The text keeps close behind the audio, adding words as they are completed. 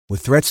With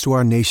threats to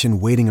our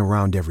nation waiting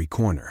around every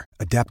corner,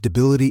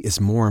 adaptability is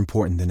more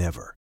important than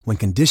ever. When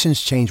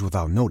conditions change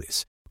without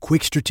notice,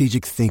 quick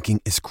strategic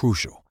thinking is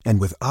crucial.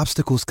 And with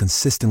obstacles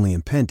consistently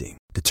impending,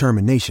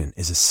 determination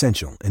is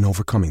essential in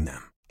overcoming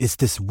them. It's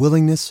this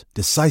willingness,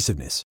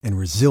 decisiveness, and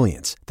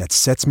resilience that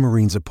sets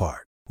Marines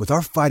apart. With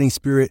our fighting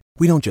spirit,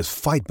 we don't just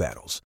fight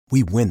battles,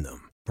 we win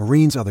them.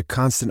 Marines are the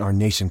constant our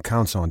nation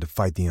counts on to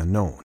fight the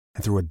unknown.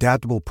 And through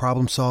adaptable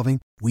problem solving,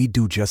 we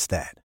do just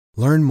that.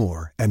 Learn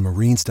more at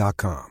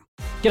marines.com.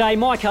 G'day,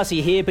 Mike Hussey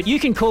here, but you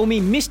can call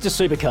me Mr.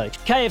 Supercoach.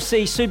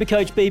 KFC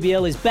Supercoach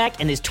BBL is back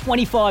and there's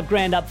 25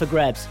 grand up for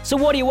grabs. So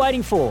what are you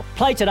waiting for?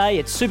 Play today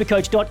at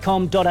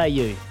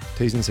supercoach.com.au.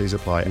 T's and C's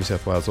apply. New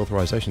South Wales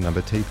authorisation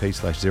number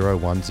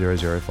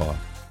TP/01005.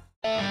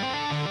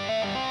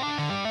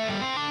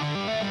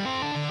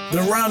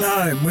 The Run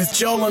Home with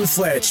Joel and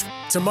Fletch.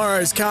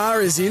 Tomorrow's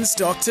car is in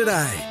stock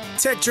today.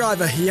 Tech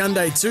driver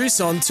Hyundai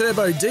Tucson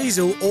Turbo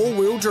Diesel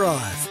All-Wheel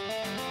Drive.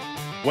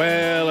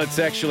 Well, it's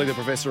actually the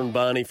Professor and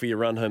Barney for your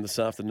run home this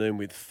afternoon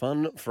with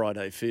Fun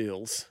Friday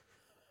Feels.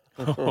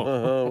 We're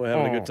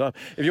having a good time.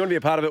 If you want to be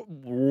a part of it,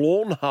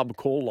 Lawn Hub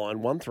call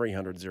line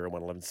 1300 01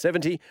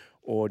 1170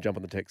 or jump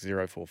on the text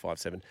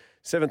 0457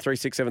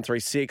 736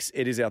 736.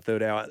 It is our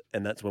third hour,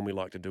 and that's when we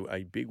like to do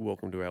a big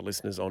welcome to our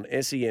listeners on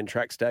SEN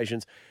track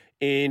stations.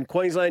 In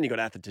Queensland, you've got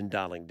Atherton,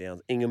 Darling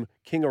Downs, Ingham,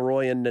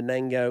 Kingaroy and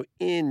Nanango.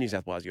 In New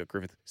South Wales, you've got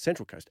Griffith,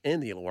 Central Coast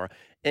and the Illawarra.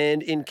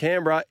 And in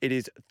Canberra, it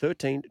is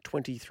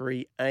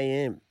 13:23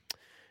 a.m.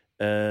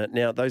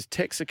 Now, those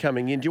texts are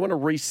coming in. Do you want to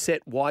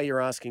reset why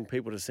you're asking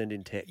people to send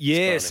in texts?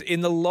 Yes, Barney?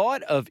 in the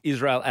light of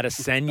Israel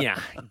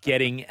Adesanya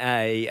getting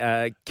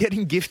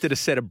gifted a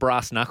set of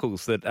brass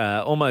knuckles that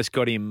almost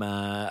got him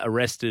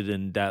arrested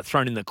and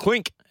thrown in the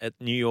clink at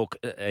New York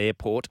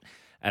Airport.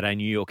 At a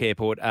New York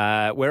airport,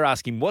 we're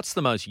asking what's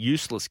the most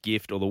useless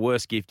gift or the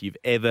worst gift you've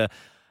ever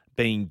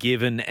been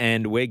given,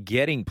 and we're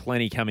getting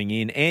plenty coming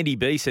in. Andy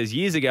B says,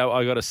 years ago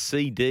I got a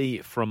CD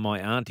from my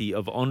auntie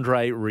of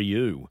Andre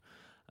Rieu.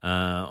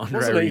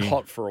 Wasn't he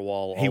hot for a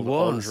while? He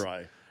was.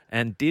 Andre.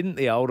 And didn't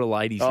the older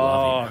ladies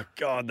love him? Oh,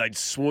 God, they'd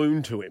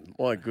swoon to him.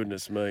 My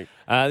goodness me.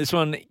 This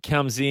one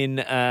comes in.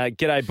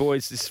 G'day,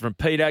 boys. This is from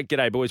Peter.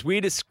 G'day, boys.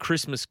 Weirdest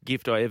Christmas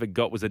gift I ever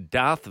got was a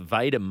Darth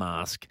Vader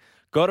mask.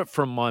 Got it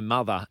from my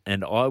mother,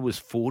 and I was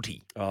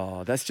 40.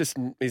 Oh, that's just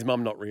his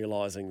mum not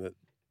realising that,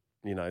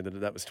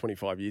 that was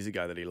 25 years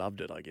ago that he loved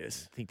it, I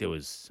guess. I think there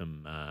was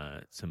some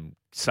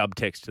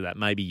subtext to that.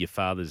 Maybe your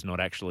father's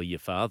not actually your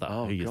father,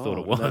 who you thought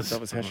it was.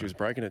 That was how she was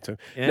breaking it to.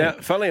 Yeah. Now,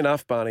 funnily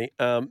enough, Barney,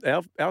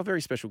 our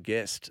very special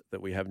guest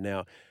that we have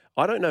now,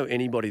 I don't know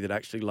anybody that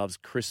actually loves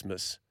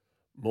Christmas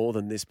more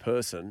than this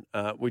person.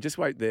 We just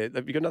wait there.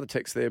 Have you got another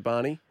text there,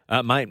 Barney?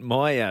 Mate,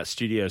 my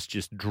studio's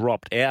just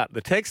dropped out.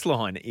 The text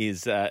line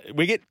is,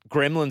 we get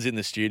gremlins in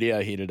the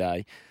studio here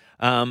today.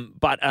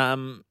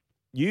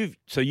 You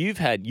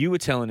were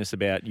telling us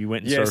about, you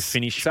went and saw a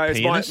Finnish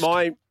pianist.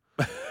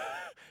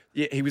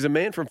 Yeah, he was a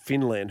man from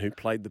Finland who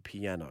played the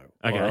piano.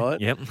 Okay,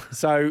 right? Yep.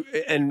 So,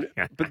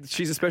 but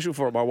she's a special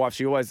for it. My wife,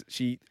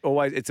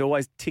 it's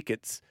always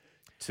tickets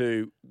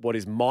to what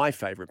is my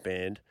favourite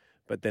band,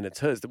 but then it's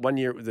hers. One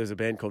year there's a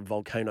band called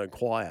Volcano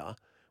Choir,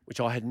 which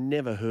I had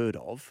never heard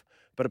of.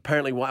 But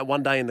apparently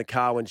one day in the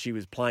car when she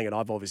was playing it,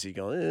 I've obviously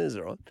gone, it's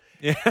all right.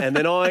 Yeah. And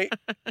then I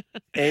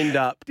end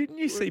up... Didn't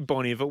you see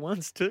Bon Iver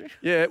once too?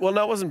 Yeah, well,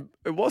 no,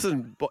 it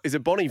wasn't. Is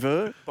it Bon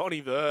Iver? Bon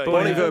Iver.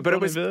 Bon Iver, yeah. but Bon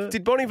it was... Iver.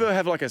 Did Bon Iver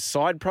have like a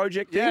side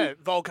project? Yeah,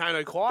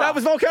 Volcano Choir. That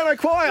was Volcano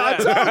Choir. I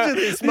told you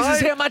this, mate.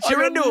 This is how much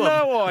you're into them.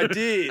 No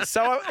idea.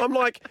 So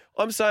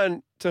I'm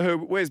saying to her,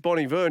 where's Bon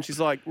Iver? And she's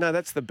like, no,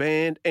 that's the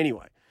band.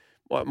 Anyway.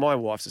 My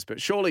wife's a special.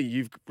 Surely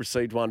you've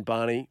received one,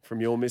 Barney, from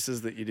your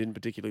missus that you didn't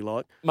particularly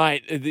like,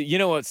 mate. You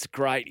know what's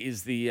great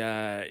is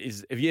your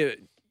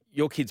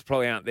kids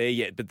probably aren't there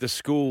yet, but the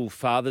school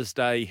Father's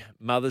Day,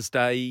 Mother's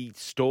Day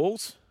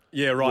stalls.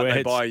 Yeah, right.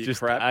 They buy you just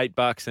crap.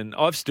 $8, and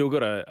I've still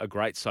got a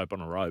great soap on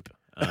a rope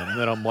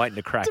that I'm waiting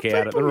to crack out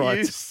at the People right.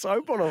 use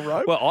soap on a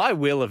rope. Well, I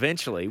will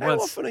eventually. How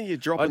often are you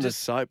dropping the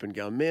soap and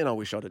going, man, I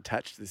wish I'd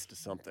attached this to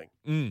something?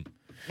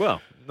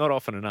 Well, not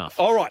often enough.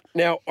 All right.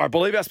 Now, I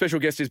believe our special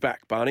guest is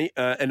back, Barney.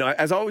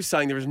 As I was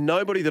saying, there is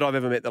nobody that I've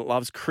ever met that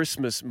loves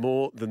Christmas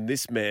more than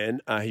this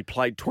man. He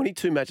played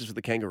 22 matches for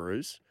the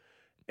Kangaroos,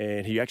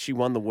 and he actually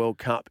won the World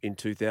Cup in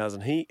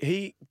 2000.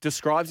 He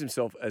describes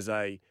himself as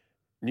a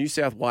New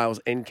South Wales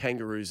and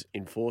Kangaroos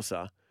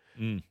enforcer.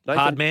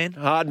 Hard man?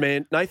 Hard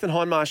man. Nathan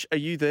Hindmarsh, are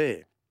you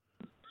there?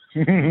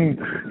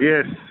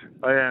 Yes,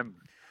 I am.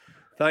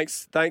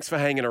 Thanks for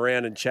hanging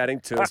around and chatting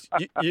to us.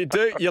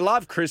 You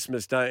love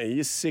Christmas, don't you?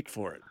 You're sick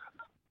for it.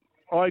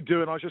 I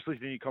do, and I was just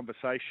listening to your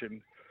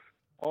conversation.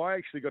 I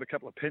actually got a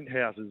couple of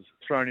penthouses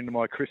thrown into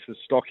my Christmas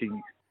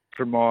stocking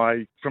from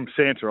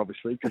Santa,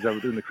 obviously, because they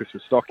were doing the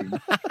Christmas stocking.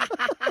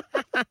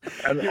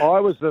 And I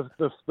was the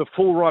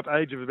full ripe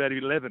age of about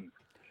 11.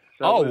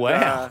 So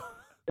wow!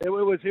 It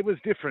was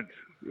different.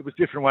 It was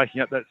different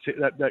waking up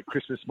that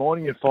Christmas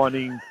morning and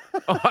finding.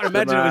 I'd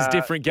imagine it was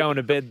different going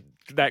to bed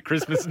that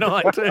Christmas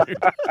night too.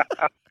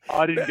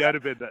 I didn't go to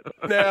bed that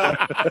night.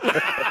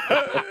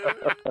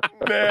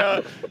 Now,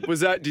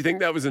 Was that? Do you think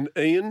that was an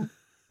Ian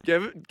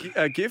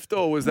gift,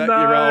 or was that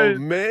No. your old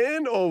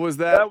man, or was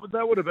that?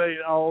 That would have been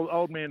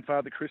old man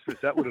Father Christmas.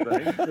 That would have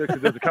been,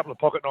 because there's a couple of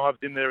pocket knives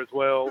in there as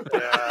well.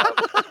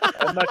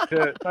 And much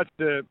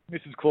to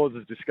Mrs.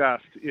 Claus's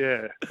disgust.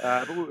 Yeah.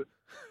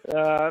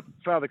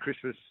 Father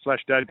Christmas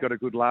 / Dad got a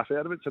good laugh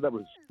out of it, so that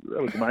was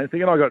the main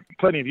thing, and I got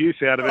plenty of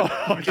use out of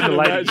it in the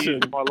later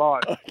years of my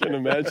life. I can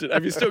imagine.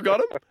 Have you still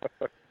got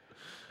them?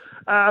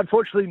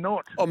 Unfortunately,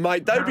 not. Oh,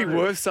 mate, they'd be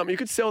worth something. You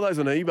could sell those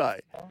on eBay.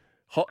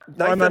 I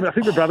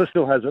think my brother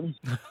still has them.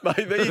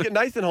 Mate, there you get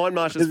Nathan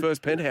Hindmarsh's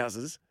first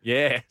penthouses.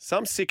 Yeah.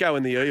 Some sicko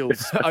in the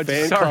Eels I'm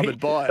fan sorry. club would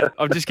buy it.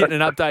 I'm just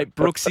getting an update.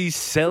 Brooksy's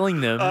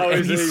selling them Oh, and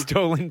is he's he?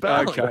 stalling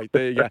Bali. Okay,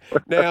 there you go.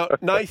 Now,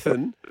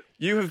 Nathan,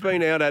 you have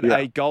been out at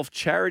a golf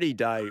charity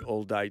day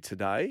all day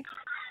today.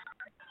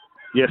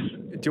 Yes.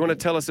 Do you want to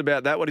tell us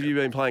about that? What have you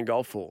been playing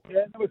golf for?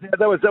 Yeah, that was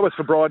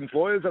for Bryden's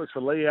Lawyers. That was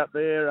for Lee out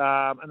there,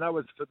 and that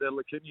was for the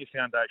Leukemia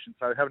Foundation.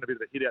 So having a bit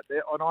of a hit out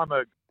there. And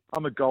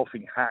I'm a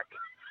golfing hack,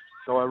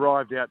 so I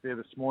arrived out there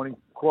this morning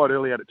quite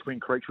early out at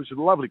Twin Creeks, which is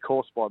a lovely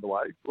course, by the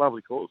way.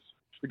 Lovely course.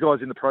 The guys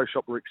in the pro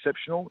shop were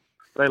exceptional.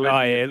 They Look,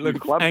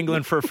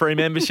 angling for a free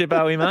membership,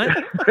 are we, mate?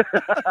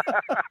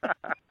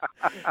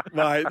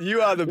 Mate,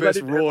 you are the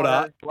best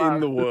rorter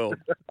in the world.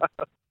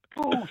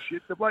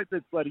 Bullshit. The bloke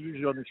that's bloody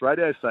usually on this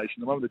radio station,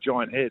 the one with the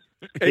giant head.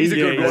 He's a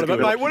good he's rorter. But,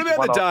 good. mate, what about the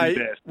One of the day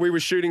best. we were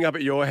shooting up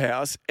at your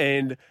house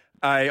and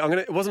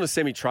it wasn't a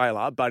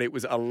semi-trailer, but it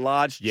was a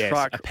large Yes,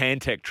 truck a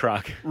Pantech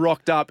truck.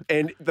 rocked up,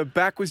 and the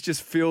back was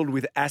just filled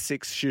with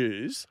Asics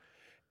shoes,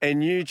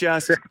 and you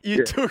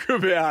took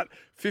about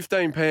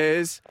 15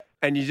 pairs,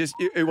 and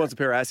who wants a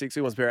pair of Asics,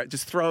 who wants a pair of,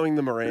 just throwing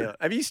them around.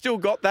 Have you still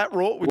got that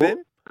raw with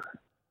them?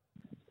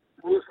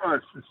 Well,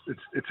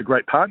 it's a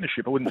great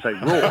partnership. I wouldn't say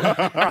raw.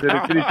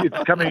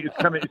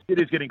 It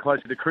is getting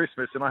closer to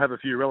Christmas, and I have a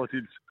few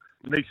relatives,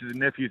 nieces and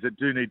nephews that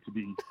do need to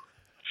be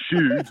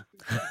shoed.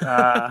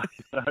 So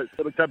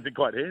it comes in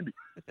quite handy.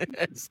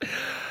 Yes.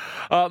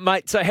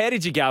 Mate, so how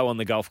did you go on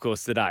the golf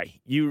course today?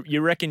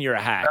 You reckon you're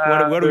a hack.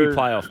 What do we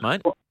play off,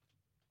 mate?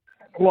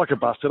 Like a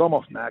busted. I'm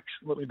off max.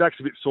 Look, my back's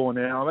a bit sore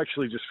now. I've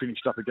actually just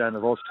finished up a game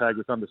of Oztag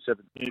with under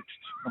 7 mixed.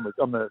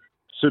 I'm the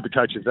super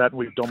coach of that, and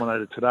we've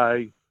dominated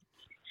today.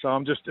 So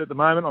I'm just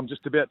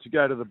about to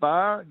go to the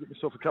bar, get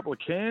myself a couple of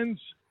cans,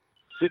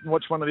 sit and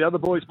watch one of the other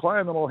boys play,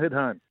 and then I'll head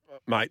home.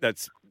 Mate,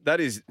 that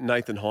is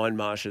Nathan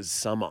Hindmarsh's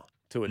summer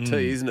to a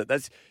T, isn't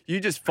it? You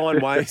just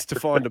find ways to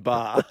find a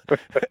bar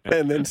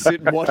and then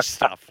sit and watch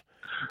stuff.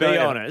 Be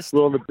honest.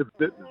 Well,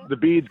 the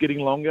beard's getting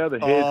longer, the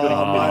hair's getting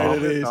longer.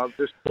 Mate, it is. I'm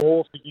just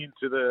morphing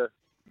into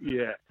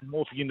the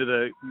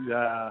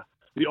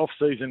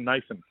off-season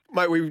Nathan.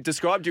 Mate, we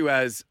described you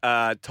as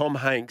Tom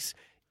Hanks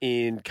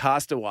in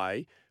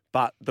Castaway,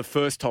 but the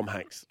first Tom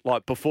Hanks,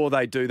 like before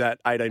they do that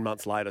 18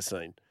 months later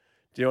scene.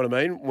 Do you know what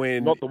I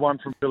mean? Not the one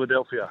from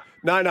Philadelphia.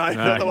 No,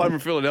 not the one from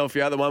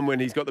Philadelphia, the one when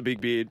he's got the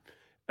big beard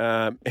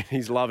and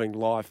he's loving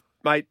life.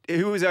 Mate,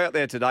 who was out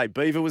there today?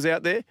 Beaver was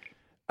out there.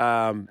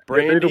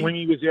 Brandy. Beaver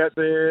Wingy was out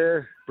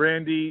there.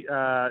 Brandy,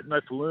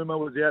 Nofaluma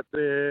was out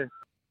there.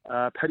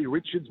 Paddy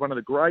Richards, one of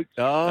the greats.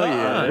 Oh,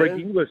 yeah. Greg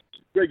Inglis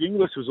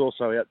was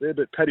also out there,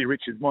 but Paddy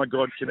Richards, my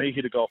God, can he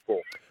hit a golf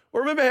ball?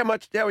 Well, remember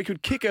how he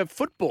could kick a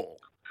football?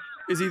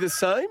 Is he the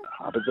same?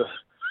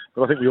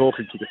 But I think we all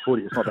can kick a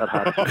footy. It's not that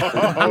hard.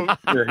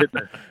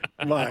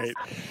 Mate.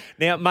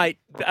 Now, mate,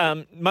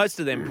 most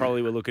of them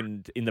probably were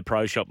looking in the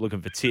pro shop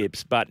looking for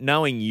tips, but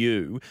knowing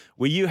you,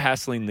 were you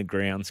hassling the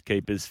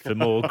groundskeepers for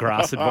more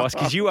grass advice?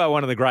 Because you are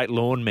one of the great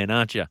lawn men,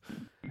 aren't you?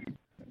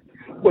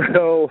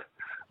 Well,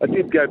 I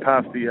did go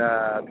past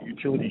the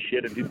utility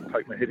shed and did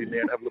poke my head in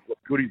there and have a look what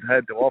goodies they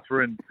had to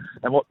offer and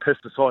what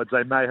pesticides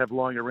they may have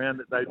lying around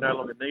that they no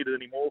longer needed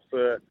anymore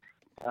for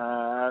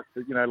like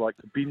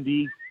the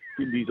Bindi.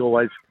 Bindi's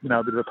always,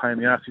 a bit of a pain in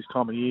the ass this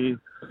time of year.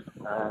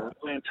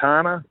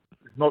 Lantana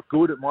is not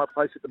good at my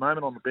place at the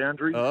moment on the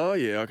boundary. Oh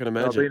yeah, I can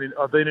imagine.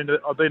 I've been into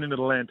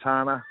the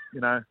Lantana,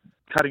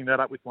 cutting that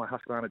up with my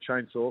Husqvarna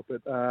chainsaw.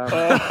 But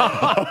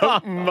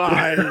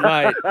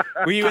mate,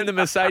 were you in the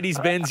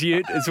Mercedes-Benz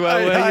ute as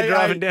well? Were you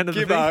driving down to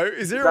the Gibbo, thing?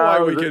 Is there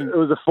a way we can? It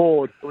was a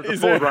Ford. It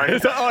was a Ford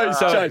Ranger.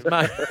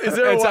 Mate, Is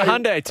there it's a a way?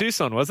 Hyundai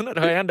Tucson, wasn't it?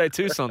 Hyundai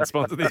Tucson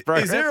sponsored this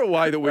program. Is there a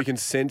way that we can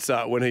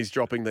censor when he's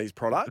dropping these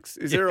products?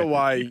 Is there a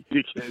way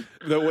You can.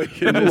 that we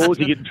can? The laws,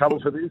 you get in trouble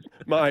for this.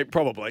 Mate,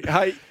 probably.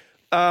 Hey,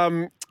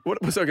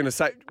 what was I going to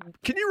say?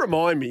 Can you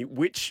remind me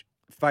which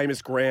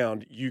famous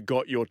ground you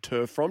got your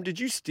turf from? Did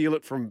you steal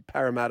it from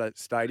Parramatta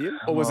Stadium,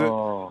 or was it a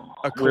core?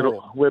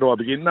 Where do I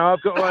begin? No,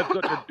 I've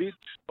got a bit.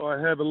 I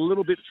have a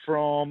little bit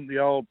from the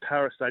old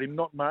Para Stadium,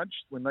 not much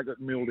when they got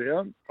milled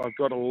out. I've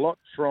got a lot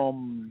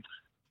from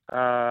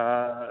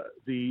ANZ.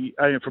 The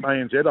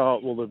ANZ,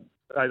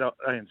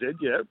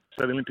 yeah.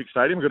 So the Olympic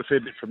Stadium. I've got a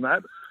fair bit from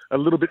that. A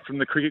little bit from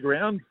the cricket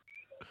ground.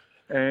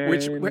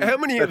 And How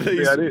many of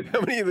these? about it. How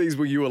many of these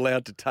were you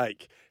allowed to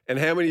take? And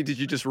how many did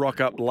you just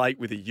rock up late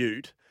with a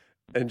ute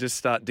and just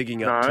start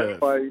digging up turf?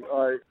 When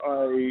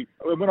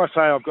I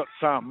say I've got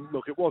some,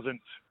 look, it wasn't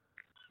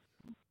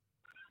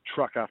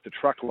truck after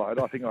truckload.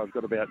 I think I've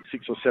got about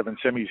 6 or 7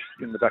 semis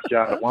in the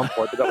backyard at one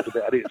point, but that was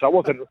about it. So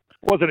it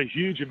wasn't a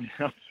huge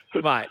amount.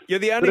 Mate, you're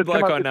the only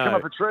bloke I know. It's come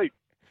up a treat.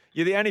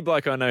 You're the only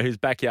bloke I know whose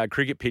backyard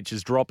cricket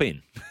pitches drop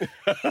in.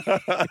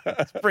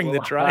 Bring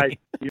the tray. Hey,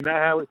 you know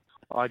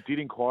how I did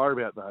inquire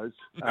about those.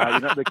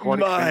 They're quite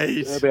Mate.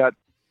 expensive.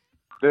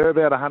 They're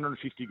about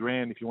 150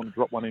 grand if you want to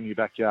drop one in your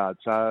backyard.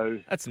 So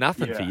That's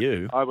nothing for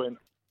you. I went,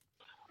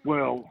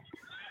 well,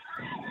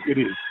 it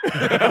is.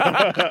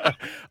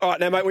 All right,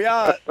 now, mate, we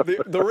are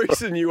the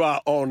reason you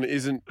are on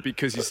isn't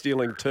because you're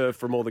stealing turf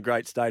from all the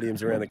great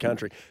stadiums around the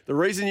country. The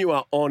reason you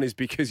are on is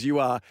because you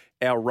are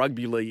our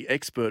rugby league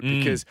expert.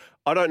 Because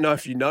I don't know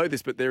if you know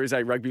this, but there is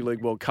a Rugby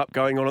League World Cup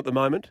going on at the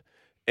moment,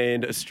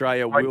 and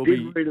Australia will be. I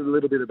did read a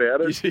little bit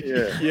about it.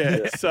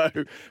 Yeah. So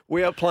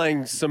we are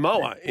playing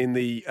Samoa in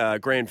the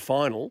grand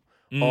final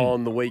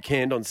on the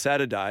weekend on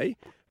Saturday.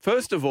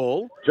 First of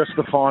all, just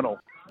the final.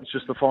 It's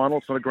just the final.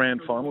 It's not a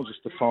grand final,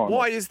 just the final.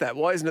 why is that?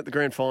 Why isn't it the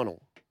grand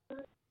final?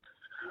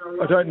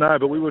 I don't know,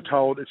 but we were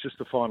told it's just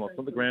the final. It's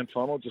not the grand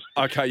final, just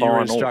the Okay, final. you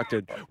were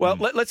instructed. Well,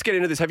 let's get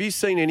into this. Have you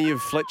seen any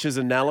of Fletcher's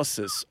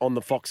analysis on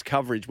the Fox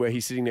coverage where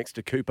he's sitting next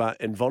to Cooper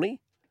and Vonnie?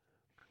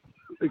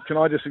 Can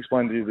I just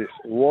explain to you this?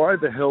 Why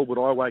the hell would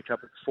I wake up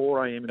at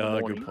 4 a.m. in the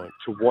morning good point.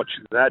 to watch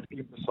that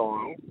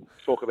imbecile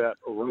talk about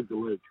a rugby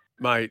league?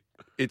 Mate,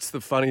 it's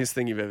the funniest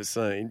thing you've ever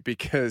seen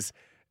because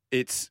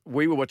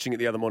we were watching it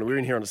the other morning. We were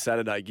in here on a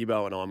Saturday,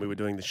 Gibbo and I, and we were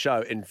doing the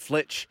show, and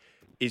Fletch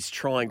is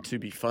trying to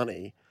be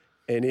funny,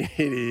 and it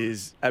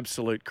is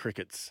absolute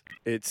crickets.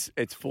 It's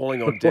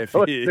falling on deaf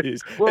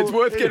ears. It's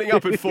worth getting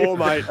up at 4,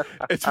 mate.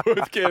 It's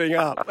worth getting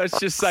up. Let's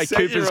just say Set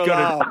Cooper's your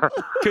alarm.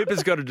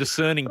 Cooper's got a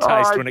discerning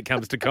taste when it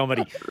comes to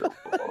comedy.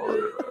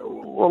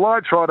 Well,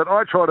 I tried it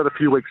a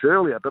few weeks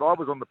earlier, but I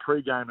was on the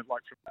pre-game at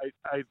like from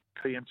 8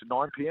 p.m. to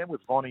 9 p.m. with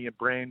Vonnie and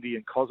Brandy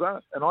and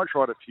Cozza, and I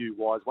tried a few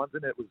wise ones,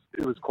 and it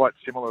was quite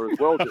similar as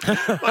well.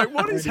 Mate,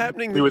 what is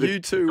happening with that you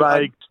two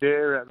vague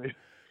stare at me.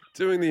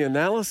 doing the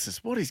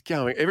analysis? What is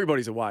going?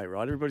 Everybody's away,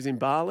 right? Everybody's in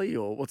Bali,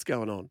 or what's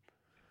going on?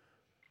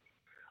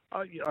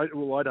 I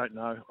don't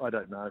know,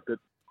 but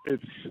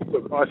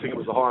I think it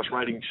was the highest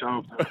rating show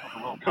of the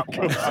World Cup.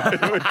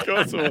 Of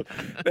course it was.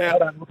 Now, I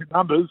don't look at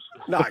numbers.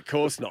 No, of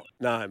course not.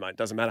 No, mate,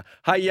 doesn't matter.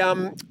 Hey,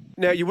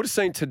 now you would have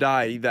seen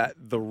today that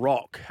The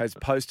Rock has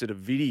posted a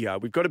video.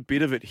 We've got a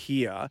bit of it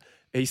here.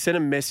 He sent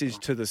a message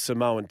to the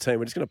Samoan team.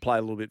 We're just going to play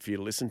a little bit for you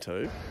to listen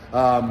to.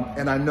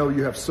 And I know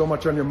you have so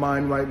much on your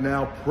mind right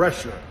now.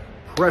 Pressure.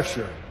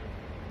 The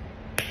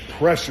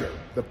pressure.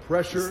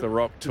 It's The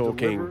Rock to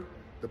talking. deliver,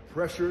 the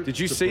pressure. Did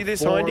you to see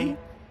this, perform. Hindy?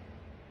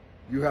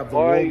 You have the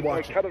world I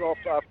watching. cut it off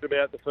after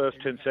about the first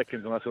 10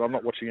 seconds, and I said, I'm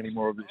not watching any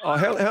more of this. Oh,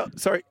 how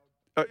sorry.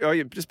 Oh,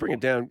 yeah, just bring it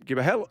down,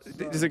 Gibbo. How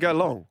does it go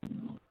long?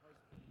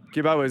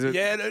 Gibbo, is it?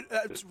 Yeah,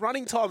 it's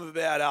running time of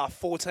about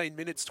 14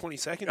 minutes, 20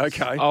 seconds.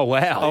 Okay. Oh,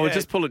 wow. Oh, Yeah.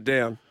 just pull it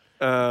down.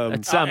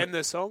 It's, End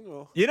the song?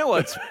 Or? You know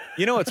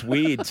what's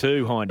weird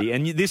too, Hindy,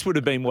 and this would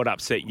have been what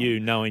upset you,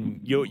 knowing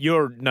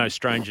you're no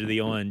stranger to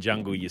the Iron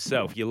Jungle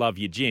yourself. You love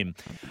your gym.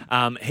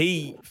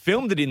 He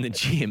filmed it in the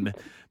gym,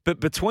 but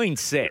between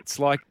sets,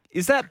 like,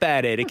 is that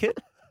bad etiquette?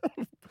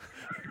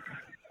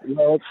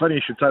 Well, it's funny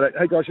you should say that.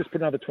 Hey, guys, just put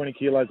another 20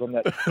 kilos on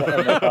that.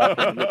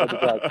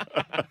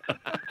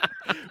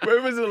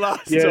 When was the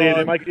last time?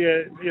 Yeah, make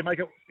it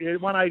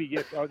 180.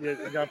 Yes, I'm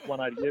going for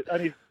 180. Yeah,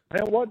 only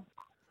what?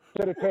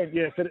 Set of 10.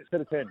 Yeah, set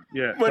of 10.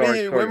 Yeah.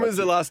 When was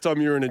the last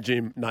time you were in a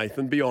gym,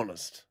 Nathan? Be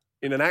honest.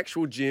 In an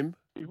actual gym?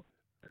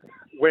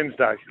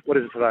 Wednesday. What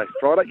is it today?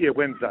 Friday? Yeah,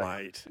 Wednesday.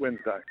 Mate.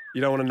 Wednesday.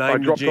 You don't want to I name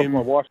the dropped off gym?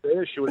 my wife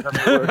there. She was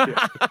having to work.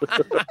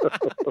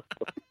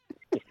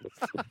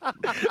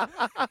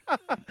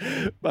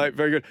 Mate,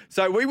 very good.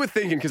 So we were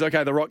thinking, because,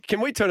 okay, The Rock, can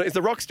we turn it? Is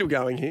The Rock still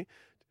going here?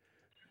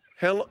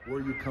 How Where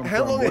you come How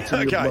from, long? what's in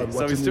your Okay, blood, so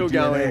what's he's in still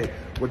your going. DNA,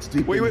 what's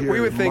deep We in were, here we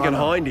were is thinking,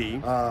 mana. Hindy,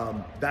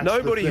 That's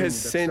nobody the thing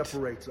has that sent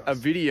separates us a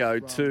video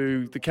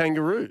to the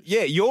Kangaroos.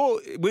 Yeah,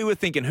 we were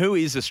thinking, who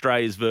is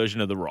Australia's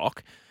version of The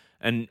Rock?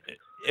 And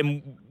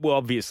well,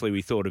 obviously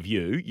we thought of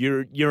you.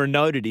 You're a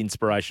noted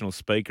inspirational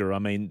speaker. I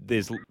mean,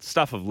 there's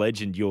stuff of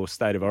legend, your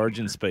State of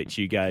Origin speech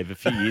you gave a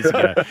few years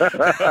ago.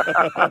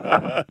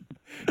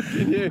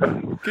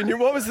 Can you?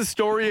 What was the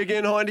story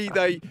again, Hindy?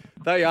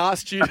 They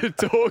asked you to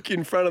talk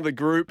in front of the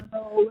group.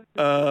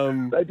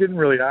 They didn't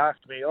really ask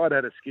me. I'd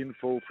had a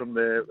skinful from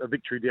a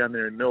victory down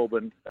there in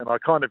Melbourne, and I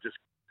kind of just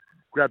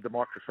grabbed the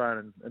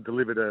microphone and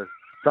delivered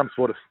some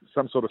sort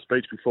of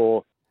speech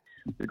before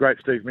the great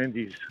Steve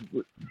Menzies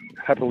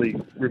happily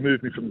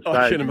removed me from the stage.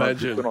 I can and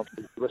imagine. just went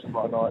on the rest of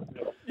my night.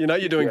 You know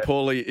you're doing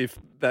poorly if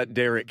that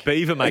Derek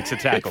Beaver makes a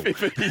tackle. if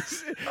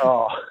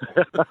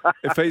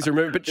he's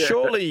removed. But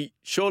surely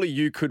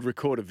you could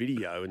record a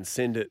video and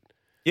send it.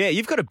 Yeah,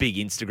 you've got a big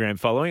Instagram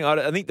following.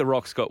 I think The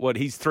Rock's got,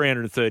 he's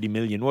 330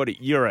 million.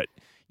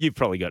 You've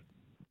probably got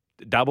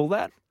double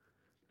that?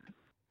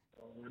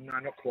 No,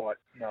 not quite.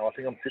 No, I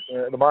think I'm sitting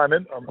at the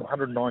moment. I'm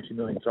 190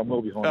 million, so I'm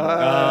well behind.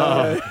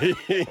 A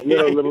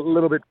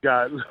little bit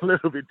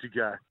to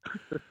go.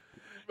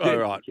 All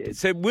right.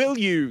 So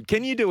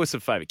can you do us a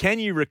favour? Can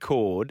you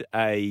record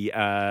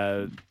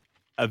a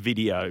a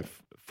video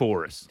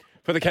for us.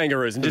 For the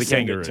Kangaroos and For just the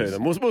send Kangaroos. it to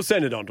them. We'll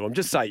send it on to them.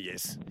 Just say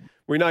yes.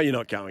 We know you're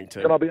not going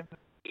to.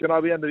 Can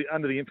I be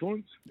under the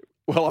influence?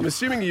 Well, I'm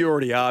assuming you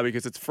already are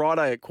because it's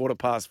Friday at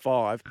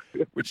 5:15,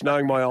 which,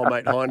 knowing my old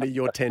mate Hindy,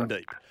 you're 10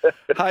 deep.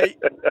 Hey,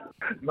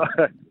 No.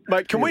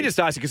 mate, can we just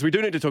ask you, because we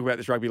do need to talk about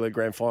this Rugby League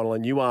Grand Final,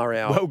 and you are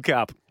our World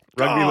Cup.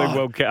 Rugby League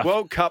World Cup.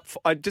 World Cup.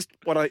 I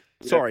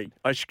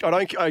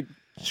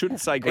shouldn't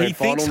say Grand He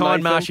Final. thinks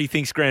Nathan. Hindmarsh, he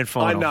thinks Grand I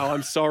Final. know.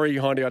 I'm sorry,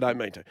 Hindy. I don't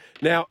mean to.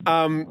 Now,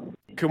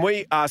 can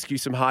we ask you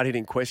some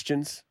hard-hitting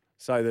questions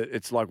so that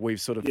it's like we've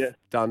sort of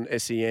done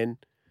SEN?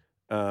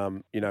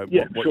 What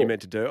you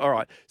meant to do. All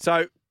right.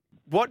 So,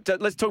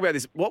 let's talk about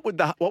this. What would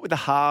the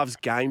halves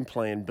game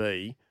plan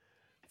be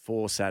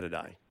for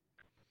Saturday?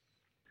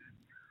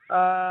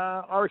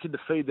 I reckon to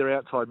feed their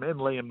outside men.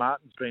 Liam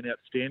Martin's been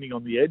outstanding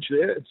on the edge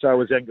there, and so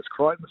has Angus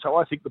Crichton. So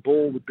I think the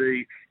ball would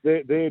be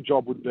their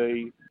job would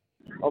be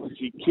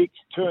obviously kick,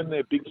 turn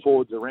their big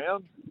forwards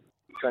around,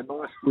 so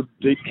nice, good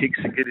deep kicks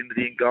and get into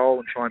the end goal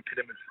and try and pit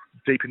them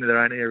as deep into their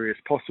own area as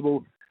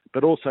possible.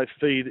 But also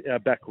feed our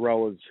back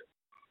rowers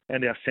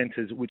and our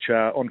centres, which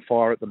are on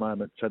fire at the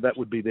moment. So that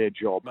would be their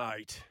job.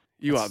 Mate,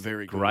 you are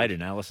very good. Great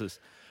analysis.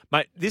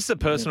 Mate, this is a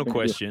personal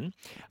question.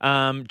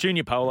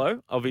 Junior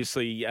Polo,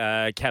 obviously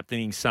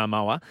captaining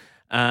Samoa.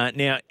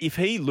 Now, if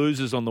he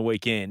loses on the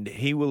weekend,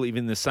 he will have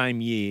in the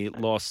same year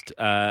lost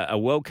a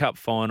World Cup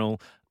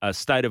final, a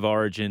State of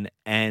Origin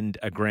and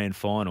a Grand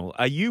Final.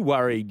 Are you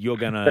worried you're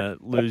going to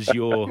lose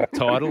your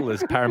title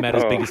as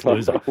Parramatta's biggest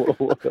loser?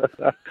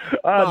 No,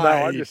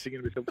 I'm just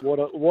thinking to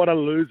myself, what a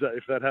loser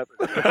if that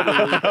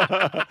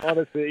happens.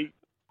 Honestly,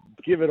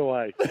 give it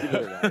away.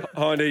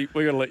 Hindy,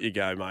 we're going to let you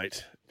go,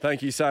 mate.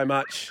 Thank you so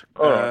much.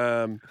 All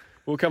right.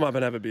 We'll come up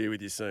and have a beer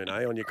with you soon,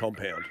 on your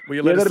compound. Will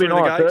you Yeah, let us that'd be through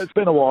the nice. gate? It's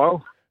been a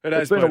while. It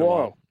has been a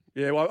while.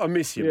 Yeah, well, I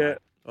miss you, mate.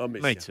 I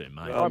miss you. Me too,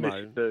 mate. I miss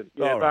you too.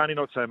 Yeah, All right. Barney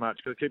not so much,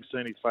 because I keep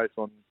seeing his face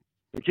on.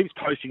 He keeps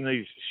posting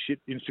these shit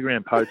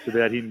Instagram posts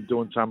about him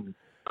doing some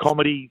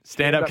comedy.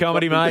 Stand-up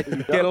comedy, mate.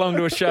 Get along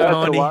to a show, That's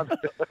the Hindy. one.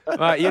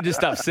 Mate, you're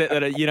just upset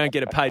that you don't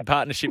get a paid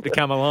partnership to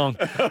come along.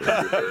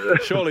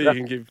 Surely you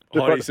can give Just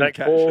like Hindy some back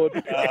cash.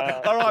 forward.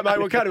 All right, mate,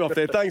 we'll cut him off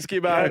there. Thanks,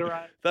 Gibbo.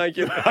 Later, Thank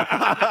you.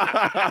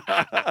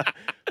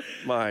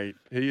 Mate,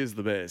 he is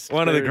the best.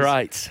 One of the There is-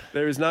 greats.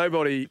 There is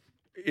nobody,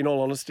 in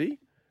all honesty,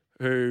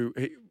 who,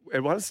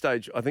 at one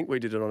stage, I think we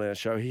did it on our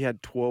show, he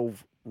had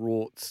 12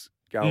 rorts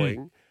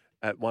going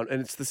at one,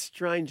 and it's the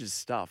strangest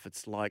stuff.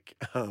 It's like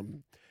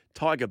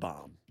Tiger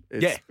Balm.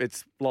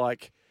 It's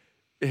like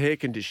hair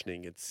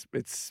conditioning.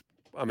 It's.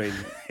 I mean,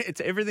 It's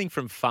everything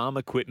from farm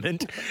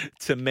equipment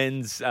to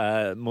men's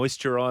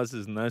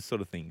moisturisers and those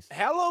sort of things.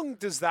 How long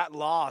does that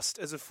last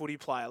as a footy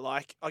player?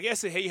 Like, I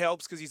guess he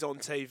helps because he's on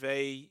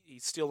TV.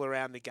 He's still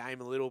around the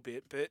game a little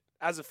bit. But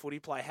as a footy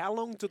player, how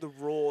long do the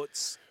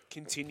rorts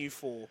continue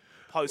for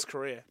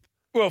post-career?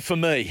 Well, for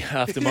me,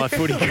 after my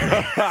footy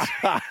career.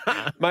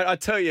 mate, I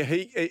tell you,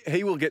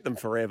 he will get them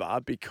forever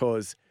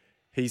because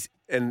he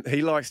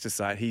likes to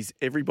say he's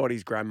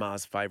everybody's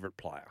grandma's favourite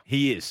player.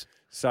 He is.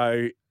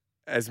 So,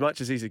 as much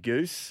as he's a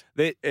goose,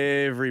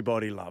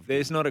 everybody loved him.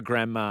 There's not a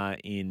grandma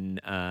in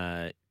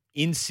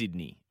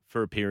Sydney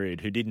for a period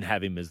who didn't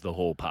have him as the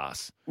hall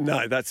pass.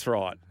 No, that's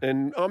right.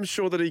 And I'm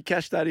sure that he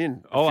cashed that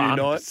in a Oh, few 100%.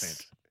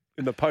 nights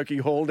in the Pokey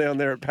Hall down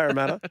there at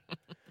Parramatta.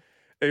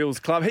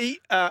 Eels Club. He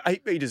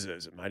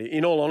deserves it, mate.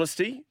 In all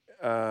honesty,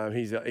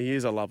 he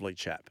is a lovely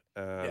chap.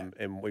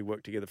 And we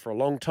worked together for a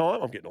long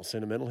time. I'm getting all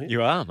sentimental here.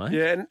 You are, mate.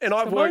 Yeah, and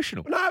I've worked.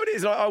 emotional. No, it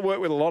is. I work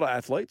with a lot of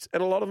athletes,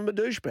 and a lot of them are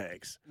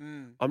douchebags.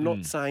 I'm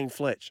not saying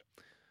Fletch.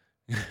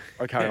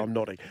 Okay, I'm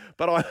nodding,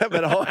 but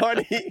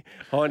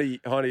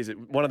Hindy is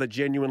one of the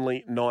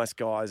genuinely nice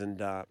guys,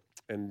 and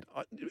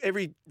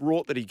every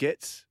rort that he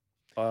gets,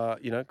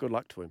 good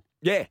luck to him.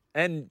 Yeah,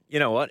 and you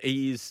know what?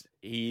 He's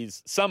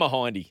Summer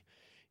Hindy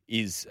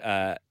is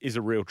a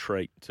real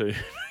treat too.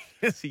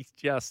 He's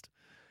just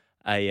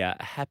a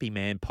happy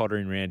man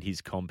pottering around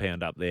his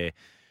compound up there.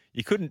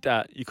 You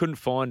couldn't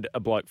find a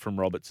bloke from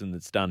Robertson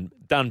that's done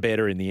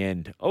better in the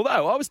end.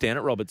 Although I was down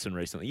at Robertson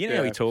recently. You know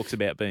how he talks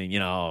about being,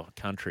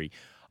 country.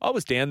 I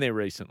was down there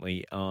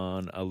recently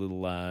on a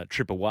little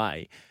trip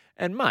away,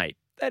 and mate,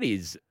 that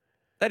is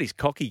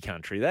cocky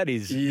country. That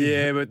is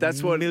but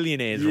that's what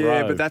millionaires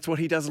Yeah, road. but that's what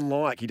he doesn't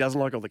like. He doesn't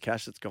like all the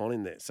cash that's gone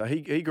in there. So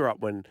he grew up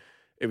when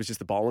it was just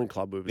the bowling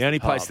club. The only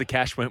place the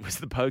cash went was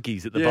the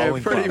pokies at the yeah,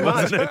 bowling pretty club.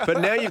 much. wasn't it?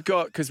 But now you've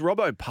got, because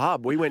Robbo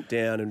Pub, we went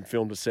down and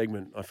filmed a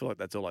segment. I feel like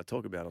that's all I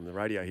talk about on the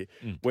radio here.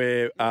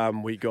 Where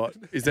we got,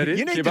 is that it?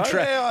 You need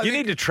Gibbo? you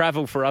need to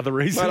travel for other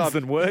reasons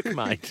than work,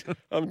 mate.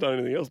 I haven't done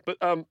anything else. But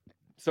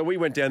so we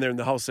went down there, and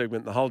the whole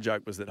segment, the whole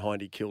joke was that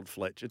Hindy killed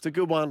Fletch. It's a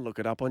good one. Look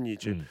it up on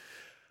YouTube.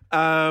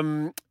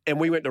 And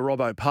we went to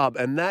Robbo Pub,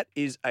 and that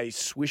is a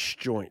swish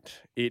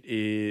joint. It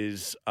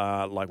is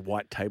like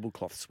white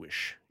tablecloth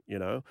swish,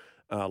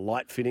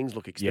 light fittings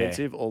look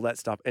expensive, all that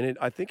stuff. And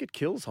I think it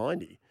kills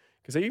Hindy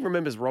because he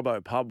remembers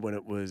Robbo Pub when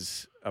it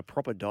was a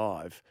proper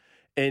dive.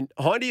 And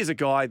Hindy is a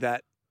guy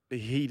that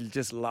he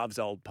just loves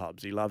old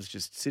pubs. He loves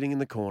just sitting in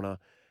the corner,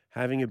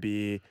 having a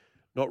beer,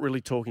 not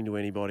really talking to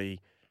anybody.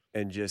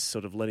 and just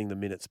sort of letting the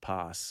minutes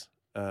pass.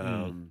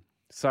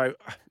 So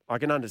I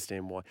can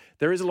understand why.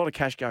 There is a lot of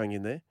cash going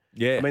in there.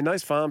 Yeah. I mean,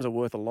 those farms are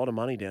worth a lot of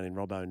money down in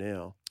Robbo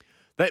now.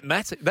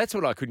 That's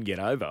what I couldn't get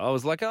over. I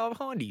was like, oh,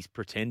 Hindy's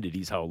pretended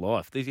his whole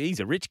life. He's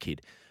a rich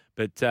kid.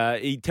 But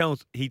he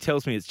tells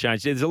me it's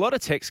changed. There's a lot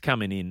of text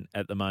coming in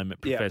at the moment,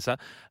 Professor.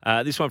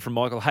 This one from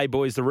Michael. Hey,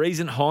 boys, the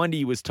reason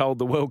Hindy was told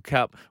the World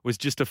Cup was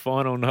just a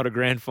final, not a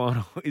grand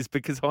final, is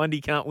because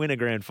Hindy can't win a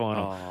grand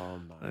final. Oh,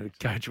 mate.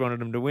 The coach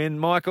wanted him to win.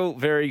 Michael,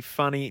 very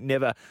funny.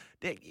 Never.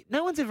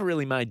 No one's ever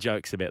really made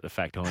jokes about the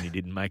fact Hindy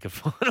didn't make a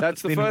final.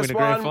 That's the didn't first win a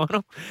grand one.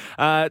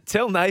 final.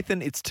 Tell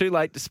Nathan it's too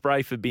late to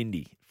spray for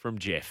Bindi, from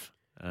Jeff.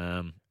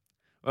 Well,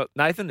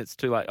 Nathan, it's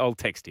too late. I'll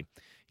text him.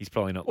 He's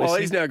probably not listening.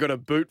 Well, he's now got a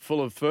boot full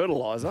of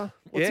fertiliser.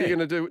 What's he going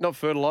to do? Not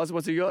fertiliser.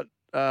 What's he got?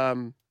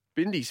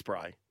 Bindi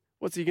spray.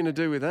 What's he going to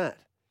do with that?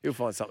 He'll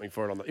find something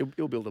for it.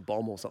 He'll build a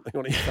bomb or something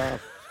on his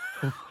farm.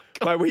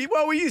 Mate,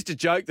 we used to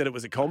joke that it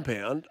was a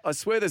compound. I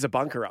swear there's a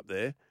bunker up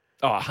there.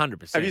 Oh,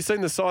 100%. Have you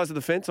seen the size of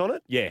the fence on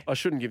it? Yeah. I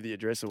shouldn't give the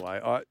address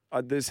away.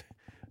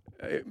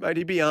 Mate,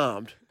 he'd be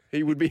armed.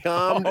 He would be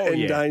armed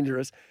and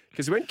dangerous.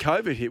 Because when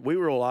COVID hit, we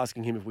were all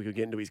asking him if we could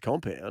get into his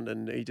compound,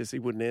 and he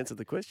wouldn't answer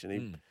the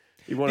question.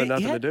 He wanted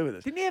nothing to do with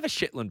it. Didn't he have a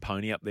Shetland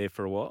pony up there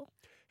for a while?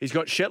 He's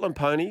got Shetland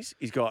ponies.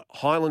 He's got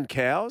Highland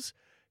cows.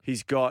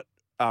 He's got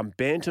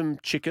bantam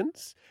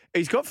chickens.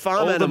 He's got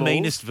farm animals. The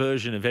meanest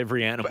version of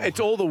every animal.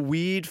 It's all the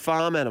weird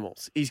farm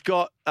animals. He's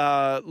got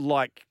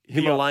like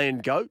Himalayan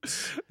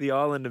goats. The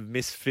island of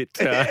misfit.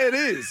 It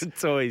is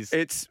toys.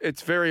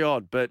 It's very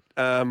odd, but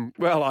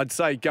well, I'd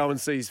say go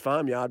and see his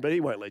farmyard, but he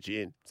won't let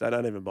you in, so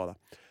don't even bother.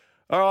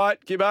 All right,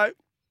 Gibbo.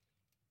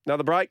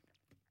 Another break.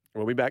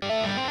 We'll be back.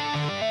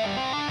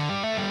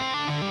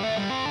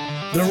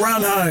 The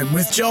Run Home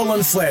with Joel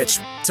and Fletch.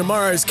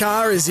 Tomorrow's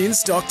car is in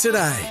stock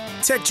today.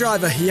 Tech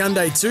driver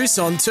Hyundai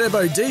Tucson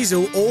Turbo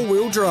Diesel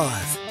All-Wheel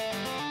Drive.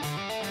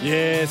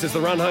 Yes, it's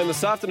the Run Home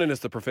this afternoon. It's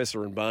the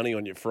Professor and Barney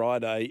on your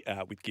Friday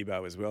with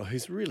Gibbo as well,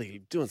 who's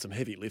really doing some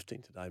heavy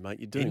lifting today, mate.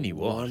 You're doing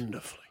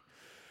wonderfully.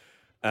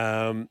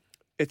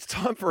 It's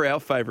time for our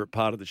favourite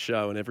part of the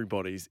show and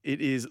everybody's.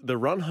 It is the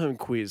Run Home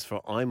quiz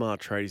for IMAR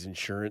Tradies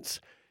Insurance.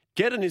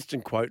 Get an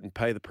instant quote and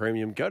pay the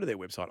premium. Go to their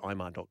website,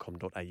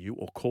 imar.com.au,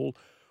 or call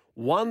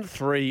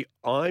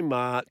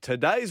 13IMAR.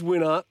 Today's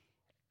winner,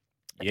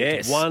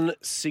 yes, one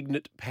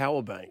Signet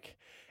power bank.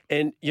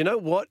 And you know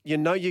what? You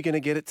know you're going to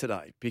get it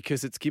today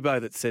because it's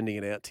Gibbo that's sending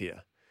it out to you.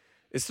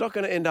 It's not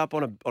going to end up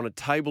on a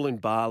table in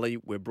Bali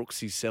where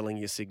Brooksy's selling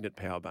your Signet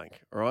power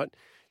bank, all right?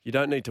 You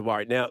don't need to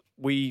worry. Now,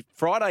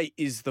 Friday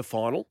is the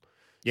final.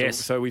 Yes.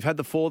 So we've had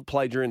the forward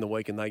play during the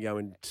week and they go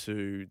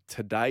into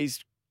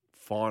today's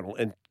final.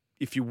 And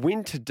if you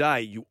win today,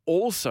 you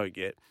also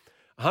get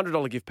a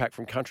 $100 gift pack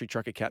from Country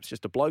Trucker Caps.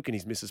 Just a bloke and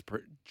his missus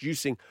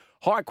producing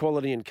high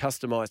quality and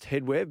customised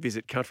headwear.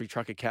 Visit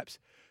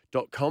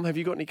countrytruckercaps.com. Have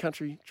you got any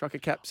Country Trucker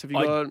Caps? Have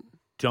you got?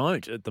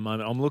 Don't at the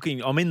moment.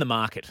 I'm in the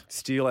market.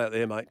 Steal out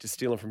there, mate. Just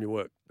steal them from your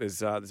work.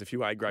 There's a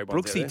few A-grade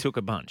ones Brooksy took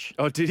a bunch.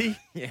 Oh, did he?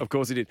 Yeah. Of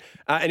course he did.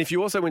 And if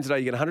you also win today,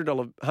 you get a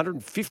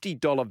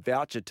 $150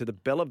 voucher to the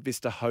Bella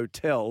Vista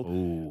Hotel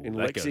in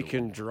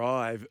Lexington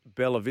Drive,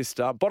 Bella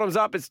Vista. Bottoms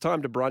up, it's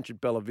time to brunch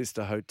at Bella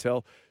Vista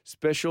Hotel.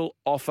 Special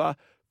offer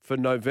for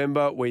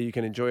November where you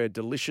can enjoy a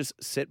delicious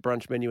set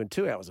brunch menu and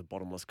 2 hours of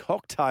bottomless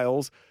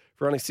cocktails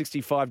for only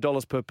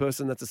 $65 per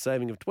person. That's a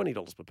saving of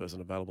 $20 per person,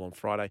 available on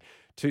Friday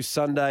to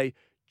Sunday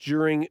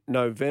during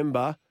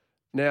November.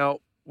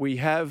 Now, we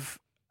have,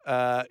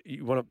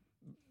 you want to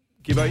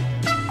give a...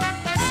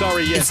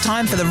 Sorry, yes. It's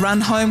time for the Run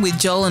Home with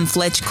Joel and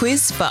Fletch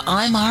quiz for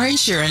IMAR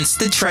Insurance,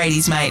 the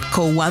tradies mate.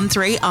 Call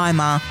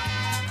 13IMAR.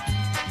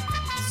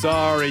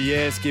 Sorry,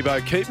 yes,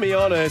 Gibbo. Keep me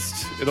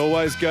honest. It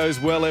always goes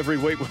well every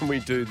week when we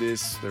do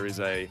this. There is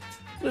a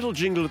little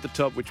jingle at the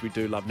top, which we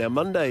do love. Now,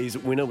 Monday's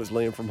winner was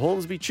Liam from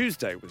Hornsby.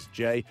 Tuesday was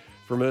Jay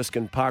from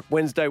Erskine Park.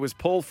 Wednesday was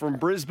Paul from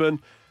Brisbane.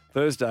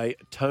 Thursday,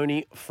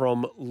 Tony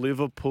from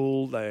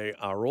Liverpool. They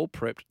are all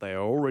prepped. They are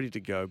all ready to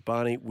go.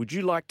 Barney, would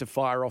you like to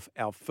fire off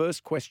our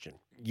first question?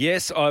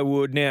 Yes, I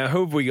would. Now,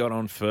 who have we got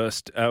on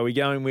first? Are we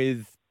going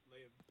with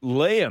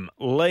Liam?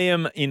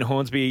 Liam in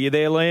Hornsby. Are you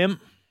there, Liam?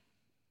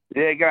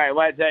 Yeah, great.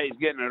 Lads, how he's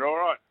getting it all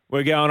right?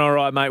 We're going all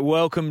right, mate.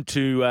 Welcome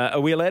to... are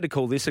we allowed to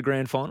call this a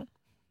grand final?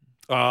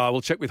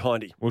 We'll check with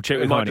Hindy. We'll check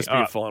it with might Hindy. Just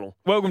be a final.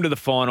 Welcome to the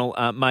final,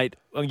 mate.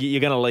 You're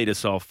going to lead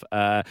us off.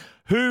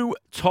 Who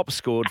top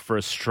scored for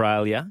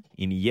Australia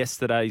in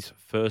yesterday's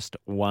first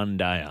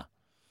one-dayer?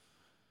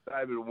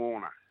 David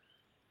Warner.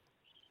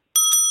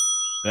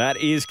 That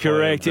is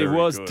correct. Oh, it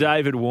was good.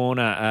 David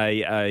Warner,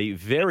 a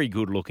very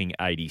good-looking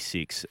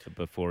 86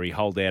 before he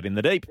holed out in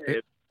the deep.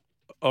 Yeah.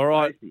 All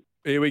right,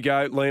 here we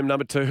go. Liam,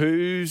 number 2.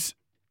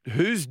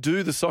 Who's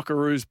do the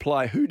Socceroos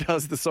play? Who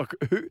does the soccer?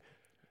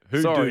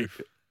 Who? Sorry,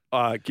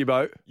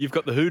 Gibbo. You've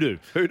got the hoodoo.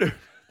 Hoodoo.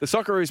 The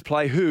Socceroos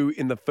play who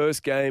in the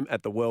first game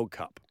at the World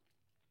Cup?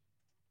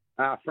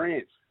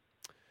 France.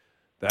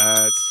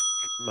 That's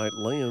mate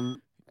Liam.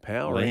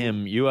 Power.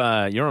 Liam,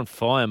 you're on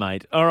fire,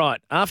 mate. All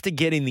right. After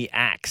getting the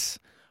axe,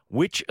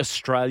 which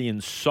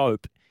Australian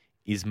soap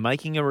is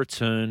making a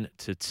return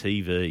to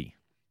TV?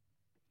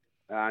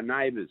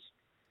 Neighbours.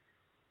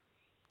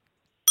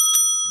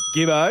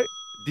 Gibbo,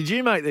 did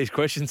you make these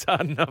questions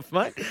hard enough,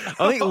 mate?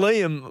 I think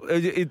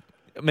Liam.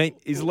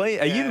 Is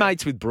Liam? Are you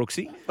mates with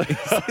Brooksy?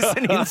 Is this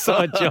an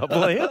inside job,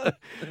 Liam?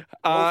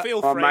 Well,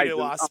 feel free mate,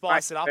 to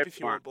spice it up if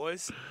you want,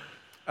 boys.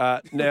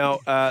 Now,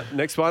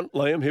 next one,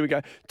 Liam, here we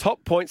go.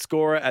 Top point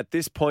scorer at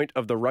this point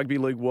of the Rugby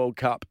League World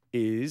Cup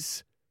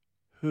is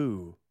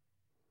who?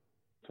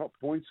 Top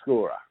point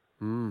scorer.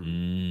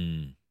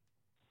 Mm.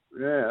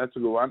 Yeah, that's a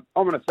good one.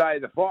 I'm going to say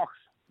the Fox.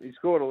 He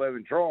scored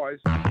 11 tries.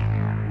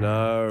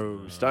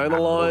 No. Stay on the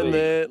line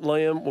there,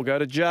 Liam. We'll go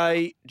to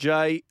Jay.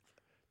 Jay,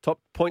 top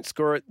point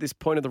scorer at this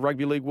point of the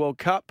Rugby League World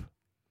Cup.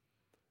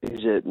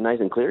 Is it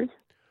Nathan Cleary?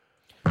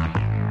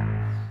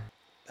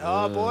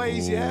 Oh,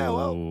 boys, yeah.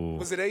 Well,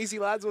 was it easy,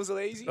 lads? Was it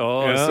easy?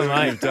 Oh, Yeah, so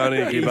mate. you've done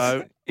it,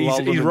 Gibbo.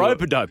 He's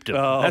rope-a-doped it.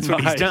 Oh, That's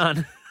what he's mate.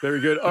 done. Very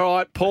good. All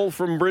right, Paul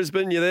from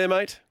Brisbane, you there,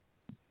 mate?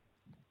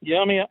 Yeah,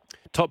 I'm here.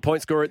 Top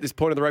point scorer at this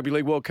point of the Rugby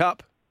League World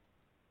Cup.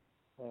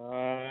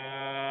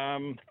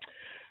 Going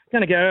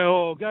to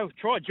go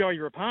try Joey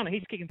Rapana.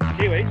 He's kicking for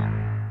Kiwis.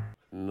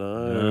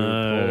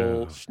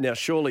 No. Paul. Now,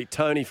 surely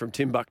Tony from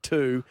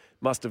Timbuktu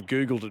must have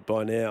Googled it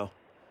by now.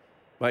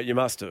 Mate, you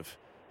must have.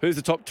 Who's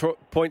the top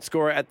point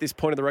scorer at this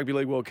point of the Rugby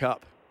League World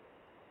Cup?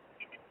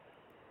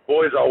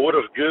 Boys, I would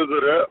have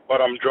Googled it,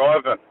 but I'm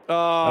driving.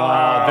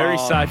 Oh, very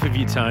safe of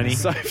you, Tony.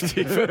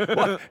 Safety.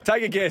 Well,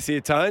 take a guess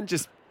here, Tone.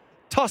 Just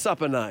toss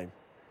up a name.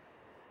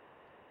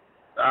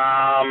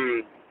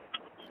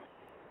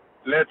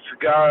 Let's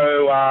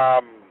go.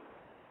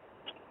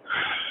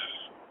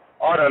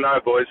 I don't know,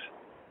 boys.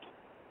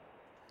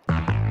 All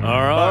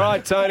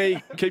right,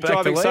 Tony. Keep Back to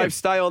driving Liam. safe.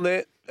 Stay on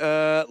there.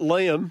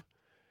 Liam,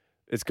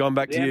 it's gone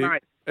back to Yeah, you.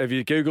 mate. Have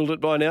you Googled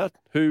it by now?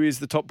 Who is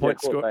the top point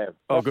of course I scorer? have.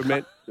 Oh, good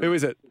man. Who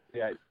is it?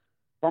 Yeah,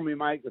 Tommy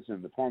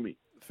Makerson, the Tommy.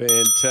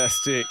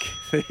 Fantastic.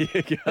 There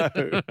you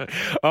go.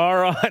 All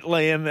right,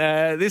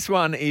 Liam. This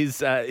one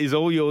is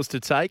all yours to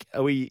take.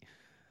 Are we?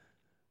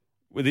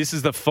 Well, this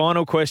is the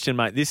final question,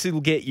 mate. This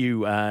will get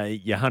you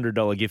your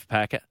 $100 gift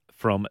pack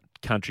from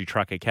Country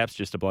Trucker Caps.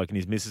 Just a bloke and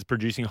his missus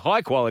producing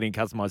high quality and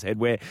customised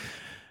headwear.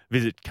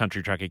 Visit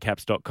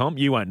countrytruckercaps.com.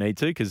 You won't need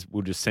to because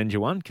we'll just send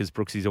you one because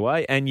Brooksy's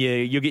away. And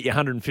you'll get your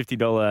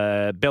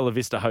 $150 Bella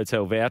Vista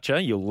Hotel voucher.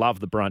 You'll love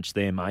the brunch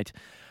there, mate.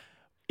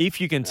 If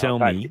you can tell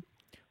me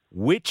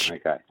which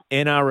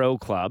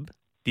NRL club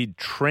did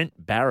Trent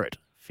Barrett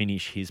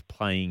finish his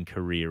playing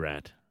career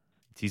at?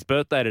 It's his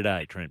birthday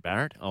today, Trent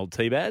Barrett. Old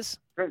T-Baz.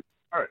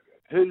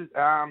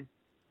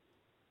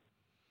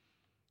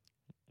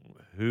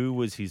 Who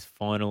was his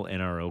final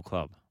NRL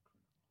club?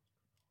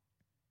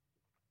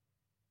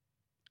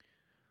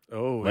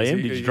 Oh,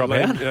 Liam, did you drop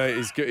out?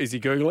 Is he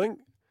Googling?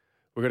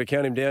 We've got to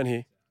count him down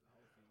here.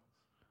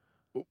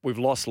 We've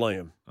lost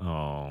Liam.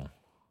 Oh.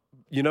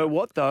 You know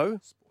what, though?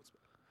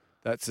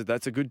 That's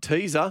a good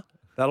teaser.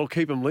 That'll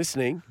keep him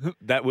listening.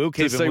 That will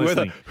keep to him see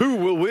listening. who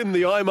will win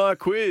the IMAR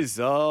quiz.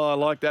 Oh, I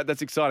like that.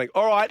 That's exciting.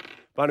 All right.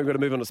 But we've got to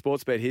move on to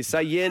sports bet here.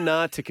 Say yeah,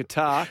 nah to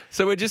Qatar.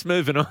 So we're just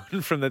moving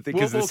on from the thing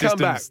because We'll come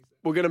back.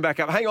 We'll get him back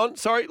up. Hang on.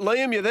 Sorry,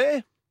 Liam, you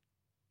there?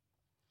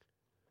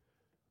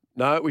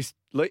 No,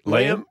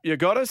 Liam, you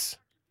got us?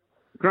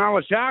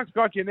 Cronulla Sharks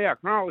got you now.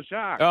 Cronulla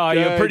Sharks. Oh,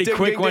 you're pretty ding,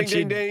 quick ding, once ding,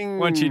 you ding,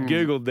 once ding.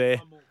 you'd Googled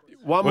there.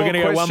 One We're more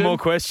going to go one question. more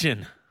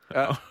question.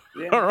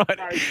 Yeah, All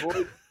right. sorry,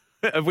 boys.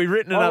 Have we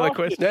written another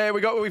question? Yeah,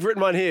 we've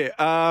written one here.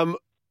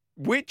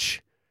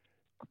 Which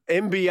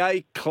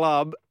NBA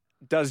club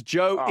does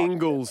Joe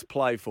Ingles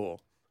play for?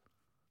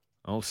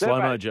 Oh,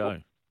 Slow-Mo Joe.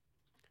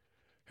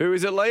 Who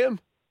is it, Liam?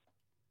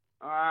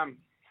 I'm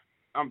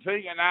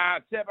thinking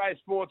Tepe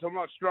Sports I'm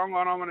not strong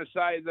on. I'm going to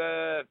say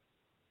the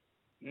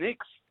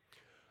Knicks.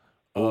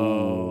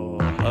 Oh,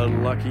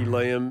 unlucky,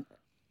 Liam.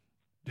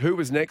 Who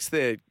was next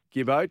there,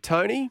 Gibbo?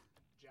 Tony?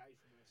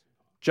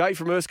 Jay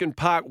from Erskine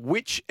Park.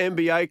 Which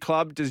NBA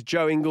club does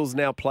Joe Ingles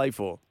now play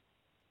for?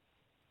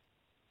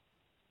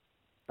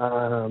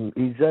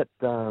 Is that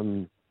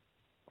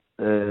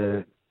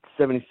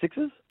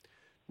 76ers?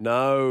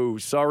 No.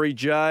 Sorry,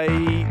 Jay.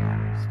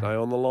 Stay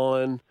on the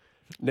line.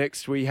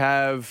 Next we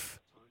have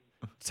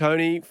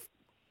Tony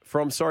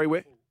from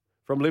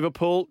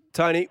Liverpool.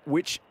 Tony,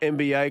 which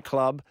NBA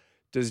club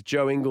does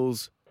Joe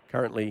Ingles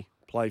currently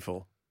play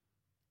for?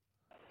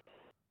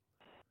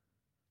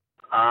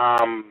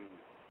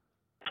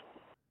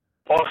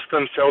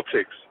 Boston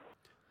Celtics.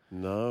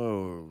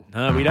 No.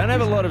 No, we don't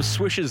have a lot of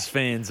Swishers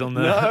fans on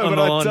the, No, on but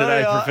the I line tell today,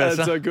 you,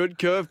 Professor. it's a good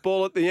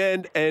curveball at the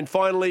end. And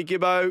finally,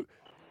 Gibbo.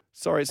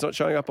 Sorry, it's not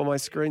showing up on my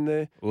screen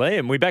there.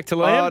 Liam, we back to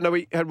Liam? Oh, no,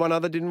 we had one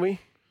other, didn't we?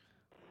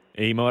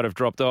 He might have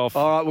dropped off.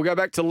 All right, we'll go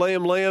back to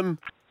Liam. Liam,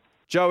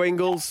 Joe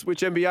Ingles,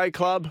 which NBA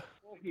club?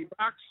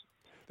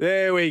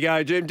 There we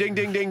go, Jim. Ding,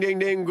 ding, ding, ding,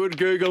 ding. Good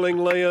Googling,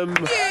 Liam.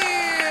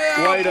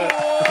 Yeah, Waiter.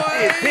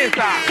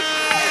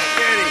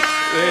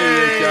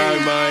 There you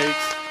go, mate.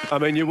 I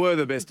mean, you were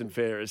the best and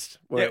fairest.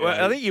 Yeah,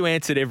 well, I think you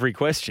answered every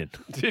question.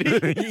 Did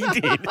he? You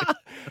did.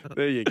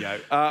 There you go.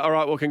 All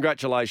right, well,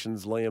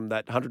 congratulations, Liam.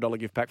 That $100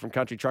 gift pack from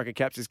Country Trucker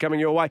Caps is coming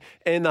your way,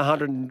 and the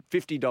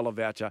 $150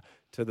 voucher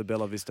to the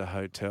Bella Vista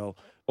Hotel.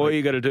 All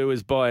you got to do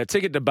is buy a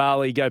ticket to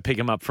Bali, go pick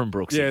them up from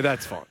Brooksy. Yeah,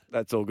 that's fine.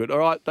 That's all good. All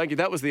right, thank you.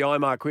 That was the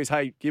IMAR quiz.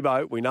 Hey,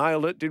 Gibbo, we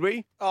nailed it, did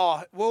we?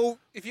 Oh, well,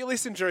 if you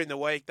listen during the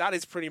week, that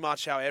is pretty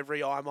much how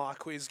every IMAR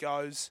quiz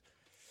goes.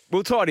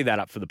 We'll tidy that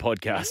up for the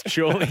podcast,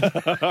 surely.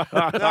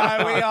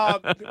 No, we are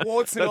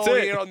warts and That's all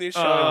it. here on this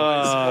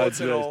show.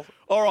 Warts and all.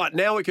 All right,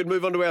 now we can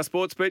move on to our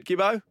sports bet,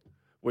 Gibbo.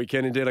 We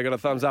can indeed. I got a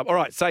thumbs up. All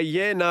right, say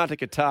yeah, nah to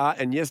Qatar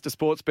and yes to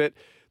sports bet.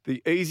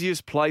 The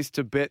easiest place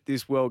to bet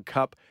this World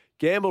Cup.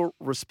 Gamble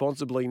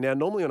responsibly. Now,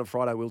 normally on a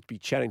Friday, we'll be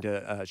chatting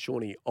to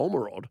Shawnee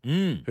Olmerod,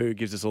 who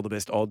gives us all the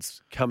best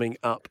odds coming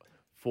up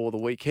for the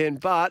weekend,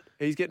 but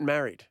he's getting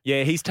married.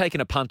 Yeah, he's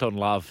taking a punt on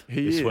love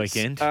this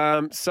weekend.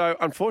 So,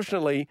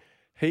 unfortunately,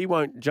 he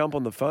won't jump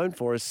on the phone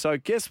for us. So,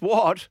 guess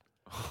what?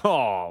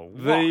 Oh,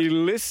 the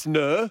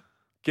listener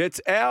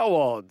gets our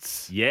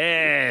odds.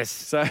 Yes.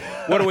 So,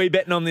 what are we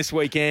betting on this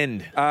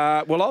weekend?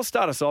 Well, I'll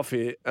start us off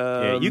here.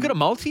 Yeah, you got a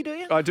multi, do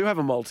you? I do have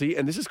a multi,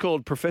 and this is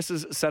called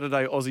Professor's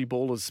Saturday Aussie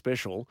Ballers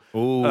Special.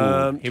 Ooh,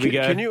 here we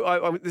go. Can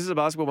you? This is a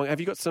basketball one. Have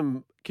you got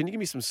some? Can you give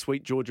me some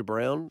sweet Georgia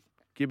Brown,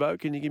 Gibbo?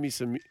 Can you give me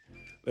some?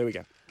 There we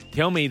go.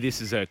 Tell me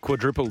this is a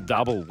quadruple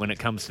double when it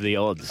comes to the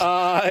odds.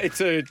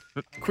 It's a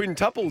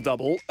quintuple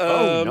double.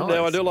 Nice.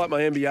 Now, I do like my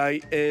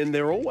NBA, and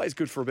they're always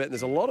good for a bet. And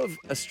there's a lot of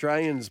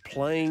Australians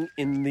playing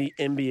in the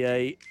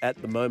NBA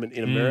at the moment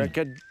in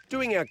America,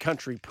 doing our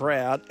country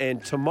proud.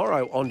 And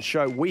tomorrow on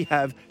show, we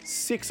have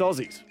 6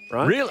 Aussies,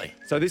 right? Really?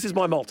 So this is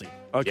my multi.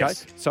 Okay.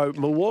 Yes. So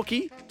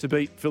Milwaukee to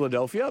beat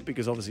Philadelphia,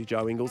 because obviously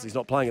Joe Ingles, he's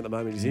not playing at the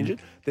moment, he's injured.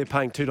 They're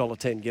paying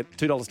 $2.10. Get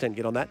 $2.10.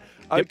 Get on that.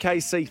 Yep.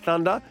 OKC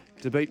Thunder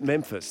to beat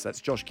Memphis.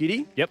 That's Josh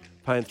Giddey. Yep.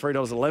 Paying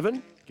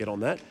 $3.11. Get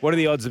on that. What are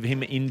the odds of him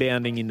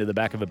inbounding into the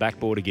back of a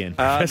backboard again?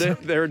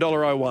 They're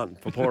 $1.01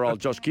 for poor old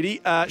Josh Giddey.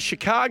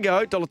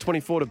 Chicago,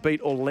 $1.24 to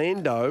beat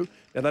Orlando.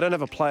 Now, they don't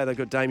have a player. They've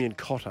got Damian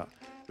Cotter,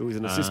 who is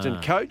an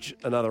assistant coach,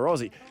 another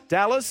Aussie.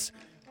 Dallas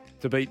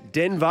to beat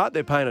Denver.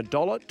 They're paying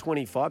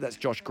 $1.25. That's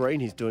Josh Green.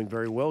 He's doing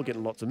very well,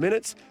 getting lots of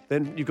minutes.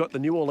 Then you've got the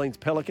New Orleans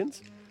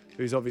Pelicans,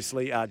 who's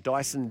obviously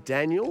Dyson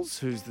Daniels,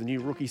 who's the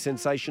new rookie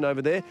sensation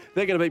over there.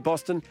 They're going to beat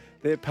Boston.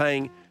 They're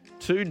paying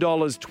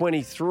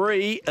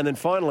 $2.23. And then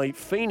finally,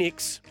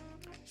 Phoenix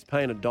is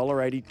paying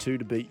 $1.82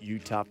 to beat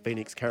Utah.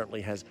 Phoenix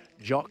currently has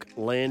Jock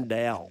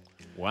Landau.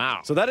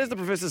 Wow. So that is the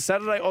Professor's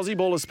Saturday Aussie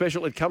Baller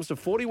Special. It comes to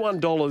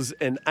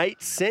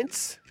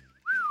 $41.08.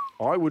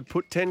 I would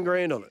put 10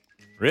 grand on it.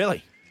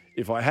 Really?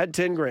 If I had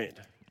 10 grand.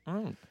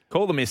 Oh,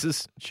 call the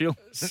missus. She'll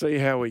see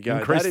how we go.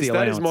 Increase the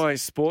that is allowance. my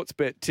sports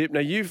bet tip.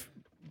 Now,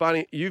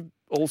 Barney, you've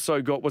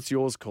also got, what's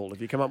yours called?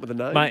 Have you come up with a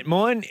name? Mate,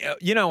 mine,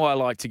 I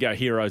like to go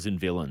heroes and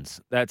villains.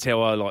 That's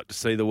how I like to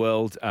see the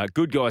world.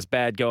 Good guys,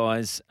 bad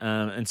guys.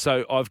 And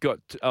so I've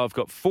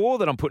got 4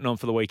 that I'm putting on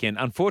for the weekend.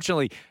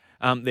 Unfortunately,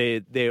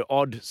 they're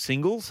odd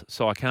singles,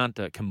 so I can't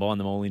combine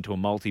them all into a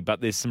multi, but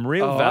there's some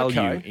real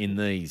value in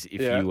these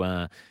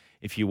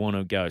if you want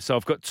to go. So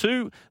I've got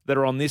 2 that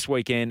are on this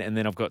weekend, and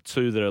then I've got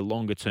 2 that are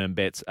longer-term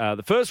bets.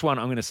 The first one,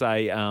 I'm going to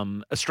say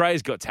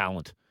Australia's Got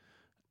Talent.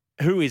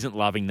 Who isn't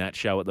loving that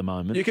show at the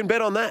moment? You can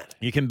bet on that.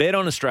 You can bet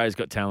on Australia's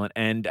Got Talent.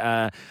 And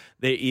there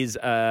is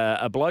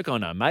a bloke I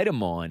know, a mate of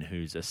mine,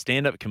 who's a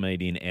stand-up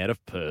comedian out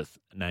of Perth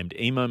named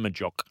Emo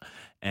Majok.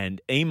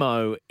 And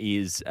Emo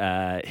is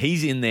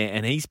he's in there,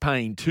 and he's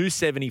paying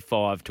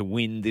 $2.75 to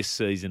win this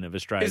season of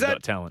Australia's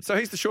Got Talent. So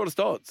he's the shortest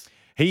odds?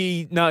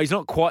 No, he's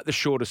not quite the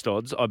shortest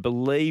odds. I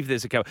believe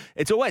there's a couple.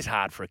 It's always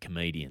hard for a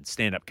comedian,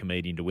 stand-up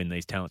comedian, to win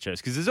these talent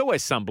shows because there's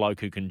always some bloke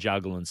who can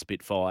juggle and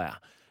spit fire.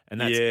 And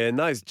that's, and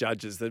those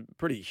judges, they're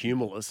pretty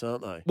humorless,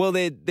 aren't they? Well,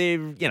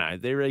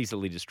 they're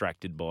easily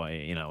distracted by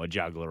a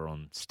juggler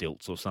on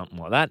stilts or something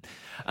like that.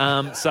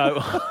 So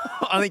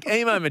I think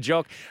Emo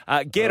Majok,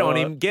 get on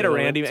him, get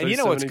around him, and you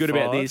know what's good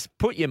about this?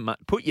 Put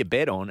your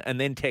bet on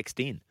and then text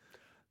in.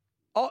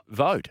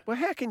 Vote. Well,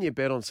 how can you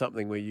bet on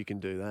something where you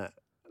can do that?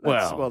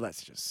 That's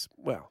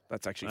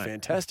actually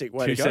fantastic.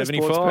 Way to go,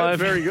 $2.75.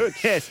 Very good.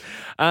 Yes.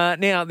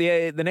 Now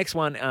the next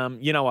one, I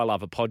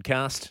love a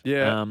podcast.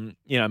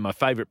 Yeah. My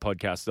favourite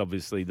podcast is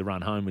obviously The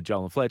Run Home with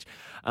Joel and Fletch.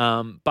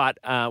 But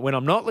when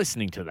I'm not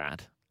listening to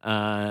that,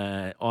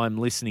 I'm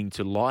listening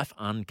to Life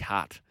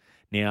Uncut.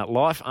 Now,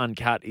 Life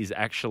Uncut is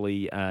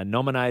actually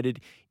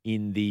nominated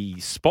in the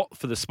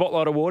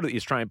Spotlight Award at the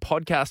Australian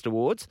Podcast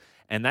Awards,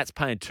 and that's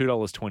paying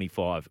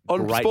 $2.25.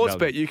 On Great Sports value.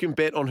 Bet, you can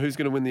bet on who's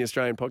going to win the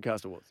Australian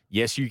Podcast Awards.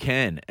 Yes, you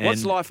can. And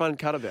what's Life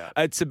Uncut about?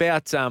 It's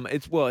about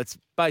it's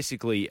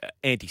basically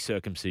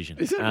anti-circumcision.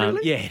 Is it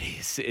really? Yeah, it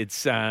is.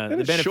 It's the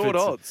it's benefits. short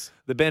odds.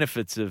 The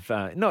benefits of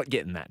not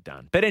getting that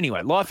done. But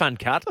anyway, Life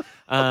Uncut.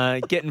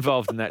 Get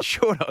involved in that.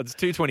 Short odds,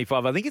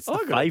 $2.25. I think it's the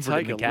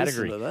favourite in the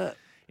category. Listen to that.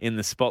 In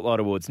the Spotlight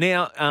Awards.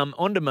 Now,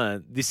 on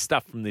to this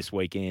stuff from this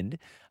weekend.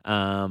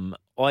 I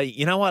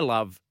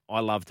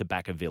love to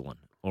back a villain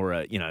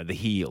or the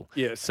heel.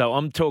 Yes. So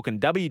I'm talking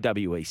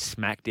WWE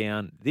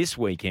SmackDown this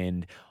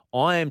weekend.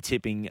 I am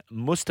tipping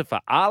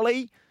Mustafa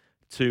Ali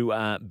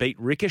to beat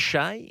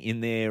Ricochet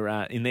in their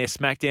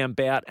SmackDown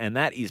bout, and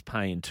that is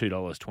paying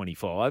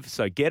 $2.25.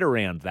 So get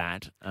around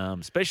that,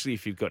 especially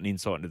if you've got an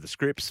insight into the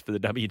scripts for the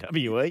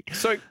WWE.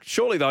 So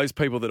surely those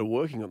people that are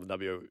working on the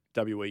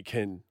WWE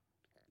can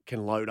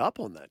load up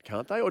on that,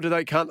 can't they? Or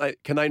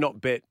can they not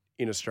bet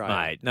in Australia?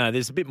 Mate, no,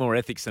 there's a bit more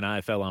ethics than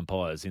AFL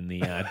umpires in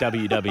the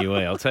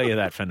WWE. I'll tell you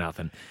that for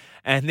nothing.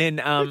 And then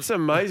it's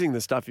amazing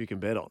the stuff you can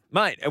bet on,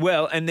 mate.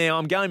 Well, and now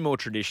I'm going more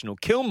traditional.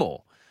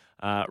 Kilmore.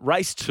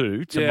 Race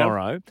 2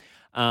 tomorrow.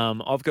 Yeah.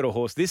 I've got a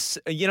horse. This,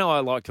 I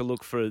like to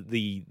look for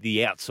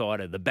the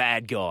outsider, the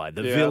bad guy,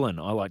 the villain.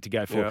 I like to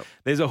go for. Yeah.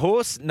 There's a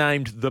horse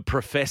named the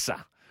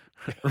Professor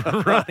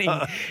running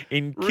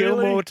in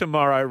Kilmore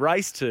tomorrow.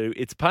 Race 2.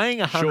 It's paying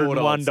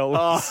 $101.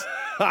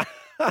 Oh.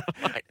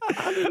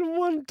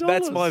 $101.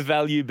 That's my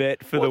value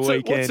bet for the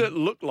weekend. What's it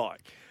look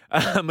like?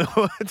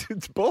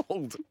 It's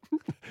bald.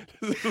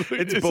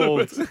 It's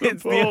bald.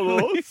 It's bald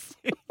horse.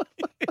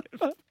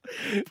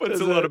 Puts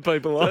a lot of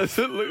people off. Does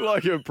it look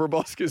like a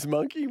proboscis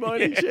monkey by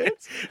any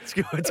chance? It's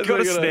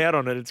got a snout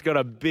on it. It's got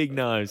a big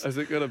nose. Has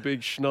it got a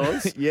big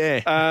schnoz?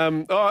 Yeah.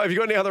 Have you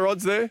got any other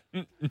odds there?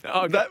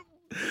 No,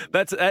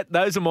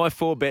 those are my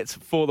 4 bets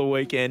for the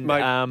weekend.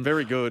 Mate,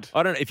 very good.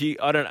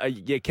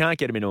 You can't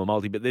get them into a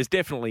multi, but there's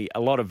definitely a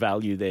lot of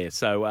value there.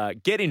 So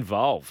get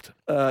involved.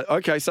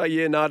 Okay, so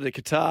Nada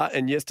to Qatar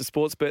and yes to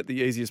Sportsbet,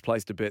 the easiest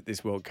place to bet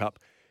this World Cup.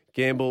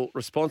 Gamble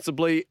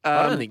responsibly.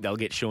 I don't think they'll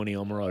get Shawnee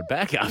Omerod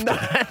back after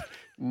that.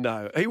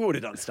 No, he would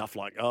have done stuff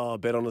like,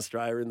 bet on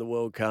Australia in the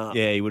World Cup.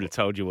 Yeah, he would have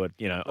told you what,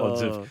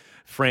 odds of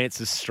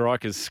France's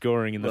strikers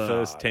scoring in the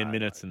first 10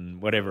 minutes and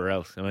whatever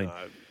else. I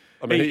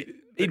mean,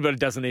 he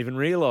doesn't even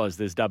realise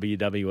there's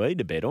WWE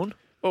to bet on.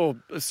 Or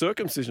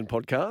circumcision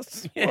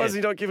podcasts. Yeah. Why is he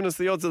not giving us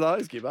the odds of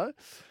those, Gibbo?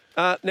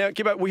 Now,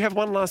 Gibbo, we have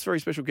one last very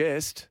special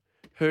guest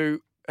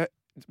who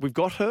we've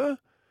got her.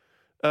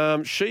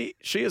 She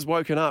has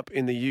woken up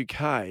in the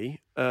UK.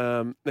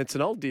 It's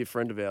an old dear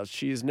friend of ours.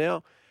 She is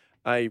now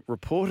a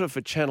reporter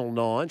for Channel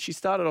 9. She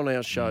started on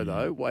our show,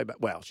 though, way back.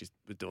 Well, she's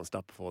been doing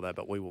stuff before that,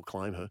 but we will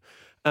claim her.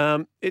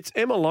 It's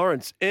Emma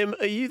Lawrence. Em,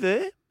 are you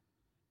there?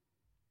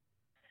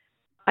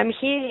 I'm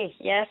here,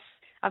 yes.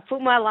 I put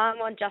my alarm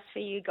on just for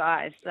you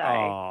guys, so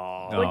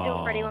wouldn't do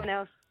it for anyone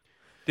else.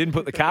 Didn't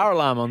put the car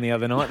alarm on the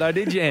other night, though,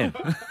 did you, Em?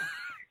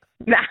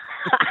 Nah.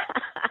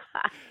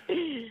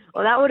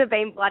 Well, that would have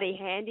been bloody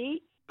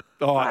handy.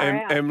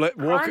 Em,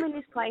 crime in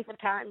this place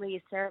apparently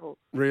is terrible.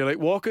 Really?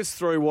 Walk us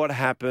through what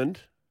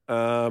happened,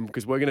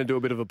 because we're going to do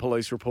a bit of a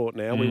police report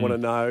now. We want to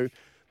know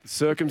the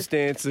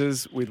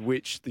circumstances with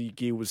which the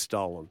gear was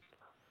stolen.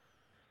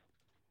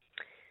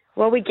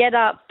 Well, we get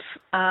up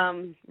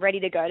ready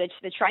to go to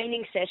the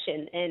training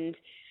session, and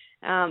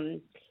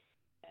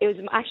it was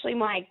actually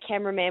my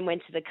cameraman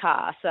went to the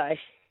car, so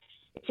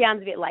it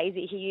sounds a bit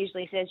lazy. He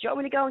usually says, do you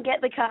want me to go and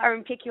get the car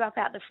and pick you up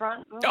out the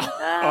front?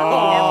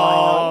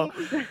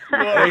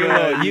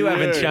 You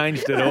haven't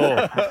changed at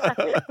all.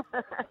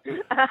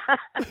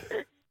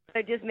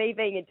 So just me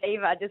being a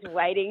diva, just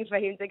waiting for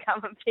him to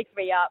come and pick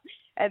me up.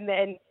 And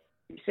then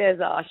he says,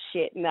 oh,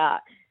 shit, nah.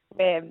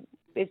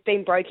 It's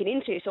been broken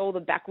into. So all the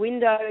back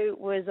window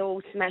was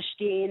all smashed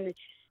in.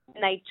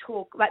 And they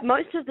took,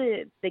 most of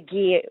the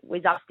gear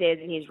was upstairs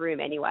in his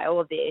room anyway, all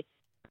of the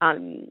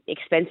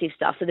expensive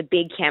stuff, so the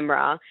big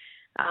camera.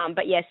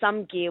 But yeah,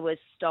 some gear was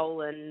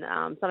stolen,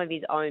 some of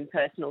his own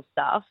personal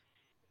stuff.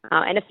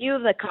 And a few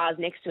of the cars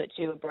next to it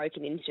too were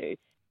broken into.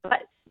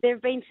 But there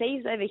have been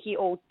thieves over here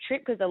all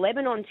trip because the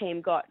Lebanon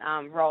team got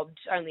robbed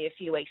only a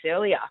few weeks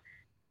earlier.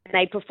 And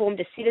they performed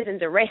a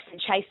citizen's arrest and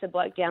chased the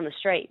bloke down the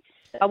street.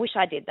 I wish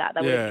I did that.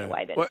 That would have been a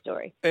way better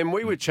story. And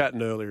we were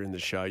chatting earlier in the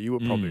show. You were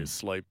probably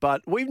asleep.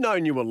 But we've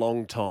known you a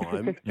long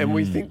time, and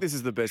we think this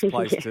is the best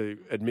place to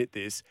admit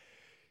this.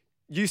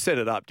 You set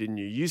it up, didn't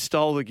you? You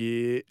stole the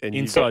gear. And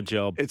inside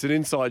job. It's an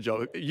inside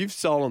job. You've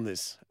stolen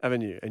this,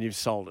 haven't you? And you've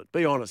sold it.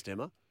 Be honest,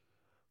 Emma.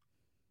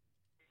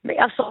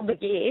 I sold the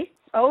gear.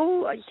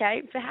 Oh,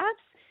 okay, perhaps.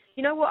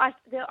 You know what?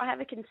 I have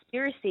a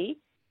conspiracy.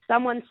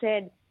 Someone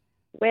said,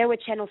 where were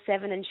Channel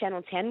 7 and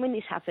Channel 10 when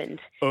this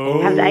happened?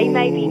 Oh. Have they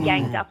maybe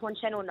ganged up on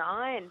Channel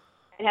 9?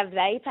 And have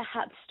they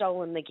perhaps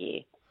stolen the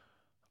gear?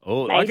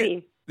 Oh,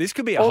 maybe. This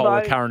could be a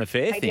whole current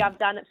affair maybe thing. Maybe I've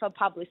done it for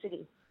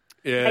publicity.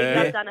 Yeah.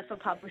 Maybe I've done it for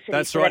publicity.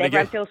 That's so right. that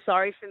everyone feels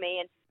sorry for me.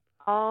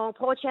 And,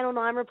 poor Channel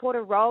 9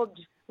 reporter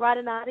robbed. Write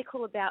an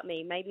article about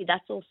me. Maybe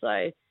that's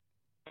also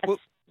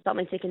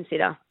something to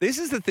consider. This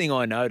is the thing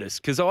I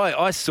noticed, because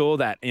I saw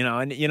that, and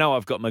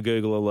I've got my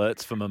Google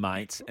alerts for my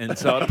mates, and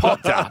so it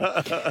popped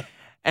up.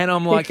 And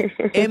I'm like,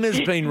 Emma's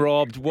been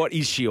robbed. What,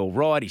 is she all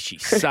right? Is she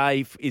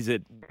safe? Is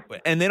it?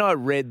 And then I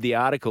read the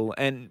article,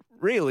 and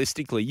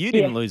realistically, you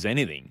didn't lose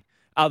anything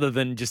other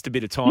than just a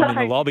bit of time in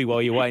the lobby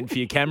while you're waiting for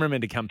your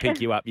cameraman to come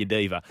pick you up, you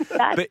diva.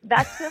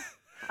 That's the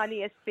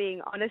funniest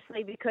thing,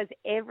 honestly, because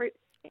it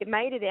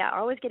made it out.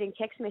 I was getting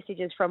text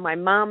messages from my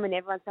mum and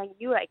everyone saying,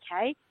 you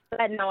okay? But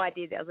I had no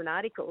idea there was an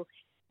article.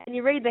 And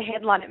you read the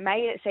headline, it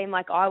made it seem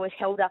like I was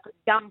held up at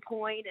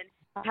gunpoint and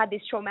I had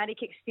this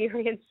traumatic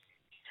experience.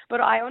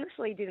 But I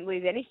honestly didn't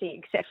lose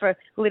anything except for a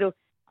little.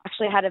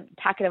 Actually, I had a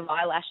packet of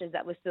eyelashes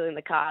that was still in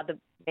the car. The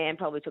man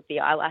probably took the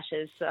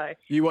eyelashes. So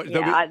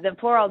the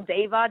poor old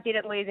diva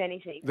didn't lose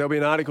anything. There'll be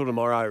an article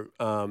tomorrow.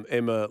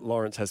 Emma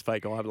Lawrence has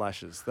fake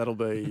eyelashes.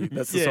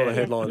 That's the sort of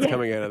headlines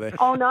coming out of there.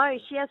 Oh no,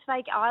 she has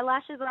fake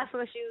eyelashes. I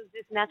thought she was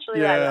just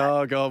naturally. Yeah. Like that.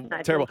 Oh god,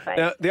 No, terrible. fake.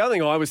 Now, the other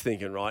thing I was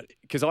thinking, right,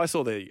 because I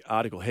saw the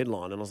article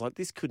headline and I was like,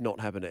 this could not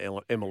happen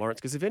to Emma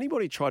Lawrence. Because if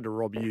anybody tried to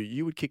rob you,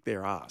 you would kick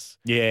their ass.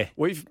 Yeah.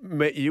 We've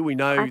met you. We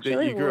know that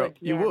you grew up.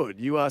 You yeah. would.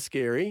 You are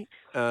scary.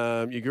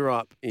 You grew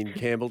up in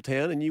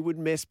Campbelltown, and you would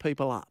mess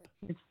people up.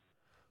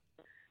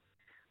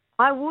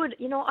 I would.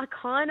 I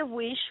kind of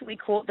wish we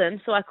caught them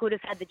so I could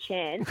have had the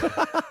chance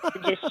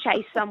to just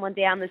chase someone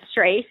down the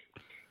street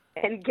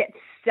and get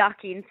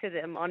stuck into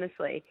them,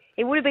 honestly.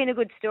 It would have been a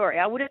good story.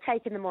 I would have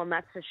taken them on,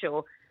 that's for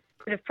sure.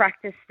 Could have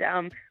practiced.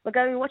 Look,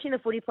 I've been watching the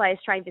footy players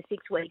train for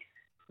 6 weeks.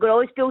 Got all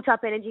this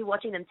built-up energy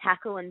watching them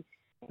tackle and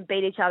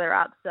beat each other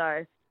up, so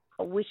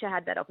I wish I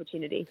had that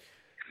opportunity.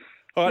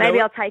 All right, Maybe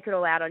now, I'll take it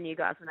all out on you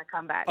guys when I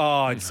come back.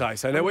 Oh, I'd say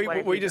so. Now,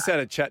 we just that.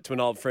 had a chat to an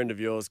old friend of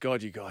yours.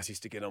 God, you guys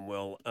used to get on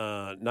well.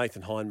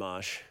 Nathan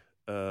Hindmarsh.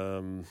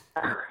 Do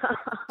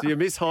you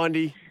miss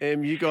Hindy?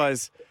 You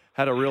guys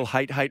had a real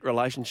hate-hate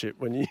relationship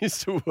when you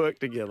used to work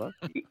together.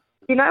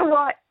 You know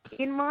what?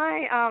 In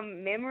my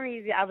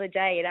memories the other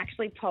day, it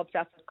actually popped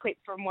up a clip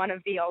from one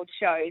of the old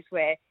shows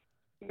where,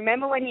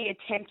 remember when he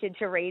attempted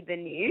to read the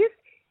news?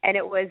 And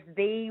it was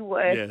the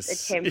worst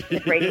attempt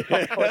at reading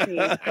top sports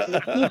news in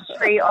the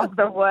history of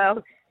the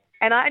world.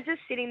 And I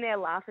just sitting there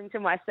laughing to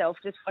myself,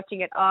 just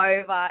watching it over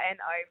and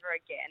over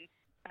again.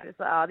 I was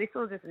like, this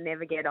will just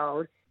never get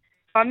old.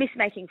 I miss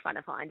making fun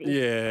of Hindy.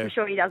 Yeah. I'm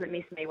sure he doesn't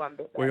miss me one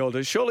bit. We all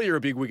do. Surely you're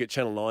a big wig at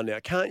Channel 9 now.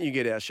 Can't you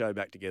get our show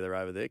back together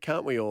over there?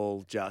 Can't we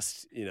all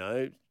just,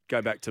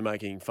 go back to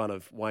making fun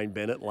of Wayne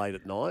Bennett late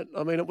at night?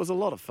 I mean, it was a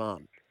lot of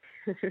fun.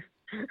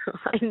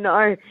 I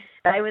know.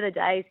 They were the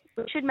days.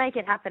 We should make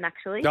it happen,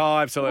 actually. Oh,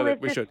 absolutely.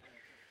 We should.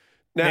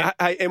 Now,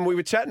 hey, and we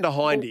were chatting to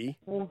Hindy.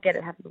 We'll get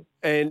it happening.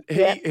 And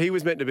he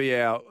was meant to be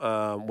our,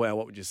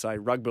 what would you say,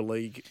 rugby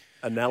league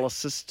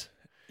analyst?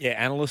 Yeah,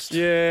 analyst.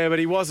 Yeah, but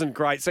he wasn't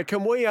great. So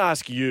can we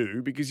ask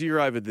you, because you're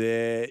over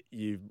there,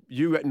 you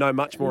know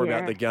much more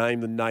about the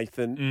game than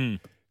Nathan.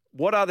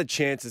 What are the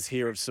chances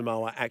here of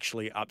Samoa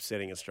actually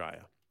upsetting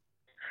Australia?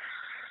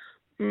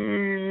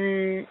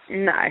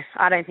 No,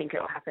 I don't think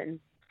it'll happen.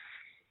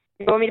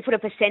 You want me to put a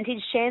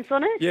percentage chance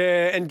on it?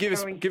 Yeah, and give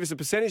us a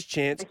percentage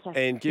chance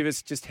and give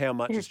us just how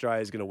much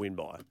Australia's going to win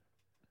by.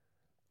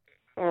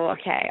 Oh,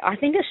 okay. I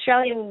think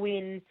Australia will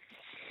win,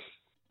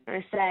 I'm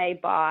going to say,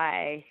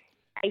 by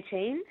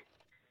 18.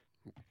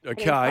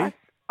 Okay.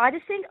 I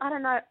just think, I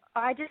don't know,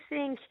 I just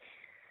think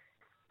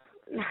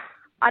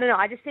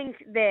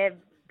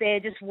they're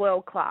just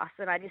world class.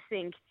 And I just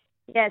think,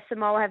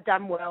 Samoa have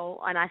done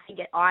well. And I think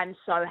I'm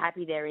so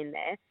happy they're in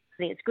there. I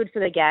think it's good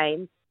for the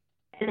game.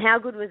 And how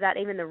good was that?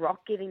 Even The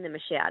Rock giving them a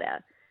shout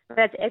out.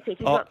 That's epic.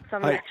 He's got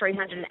something like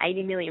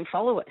 380 million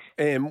followers.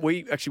 And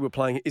we actually were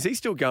playing. Is he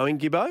still going,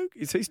 Gibbo?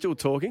 Is he still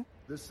talking?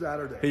 This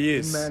Saturday. He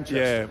is. In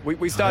Manchester. Yeah.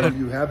 We started.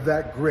 You have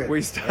that grit.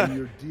 We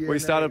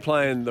started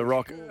playing The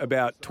Rock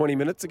about 20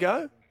 minutes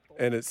ago,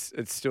 and it's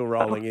still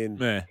rolling in.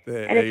 Yeah.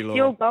 And it's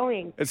still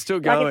going. It's still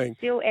going. It's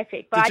still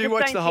epic. But Did you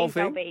watch the whole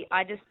thing?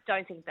 I just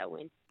don't think they'll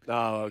win.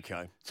 Oh,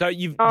 okay. So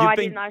you've I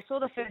been... didn't. I saw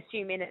the first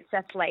few minutes.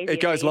 That's lazy. It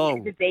goes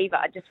long. It's a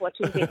diva, just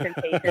watching bits and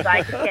pieces.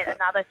 I could get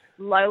another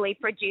lowly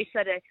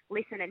producer to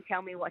listen and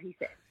tell me what he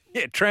said.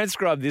 Yeah,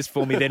 transcribe this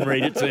for me, then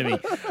read it to me.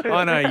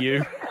 I know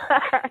you.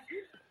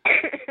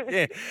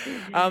 Yeah.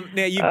 Now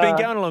you've been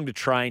going along to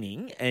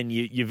training, and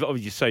you've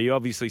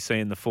obviously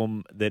seen the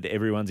form that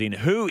everyone's in.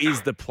 Who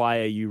is the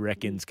player you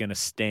reckon's going to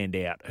stand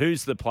out?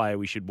 Who's the player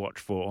we should watch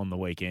for on the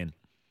weekend?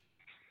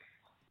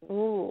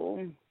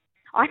 Ooh.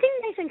 I think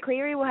Nathan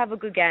Cleary will have a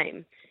good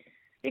game.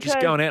 Just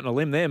going out on a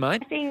limb there,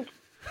 mate. I think.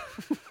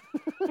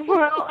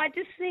 Well, I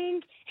just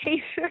think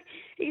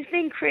he's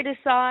been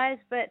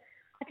criticised, but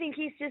I think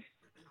he's just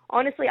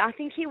honestly. I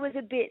think he was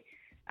a bit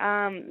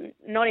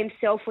not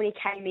himself when he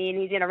came in.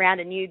 He's in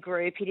around a new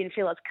group. He didn't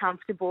feel as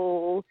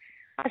comfortable.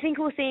 I think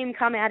we'll see him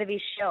come out of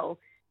his shell,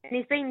 and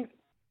he's been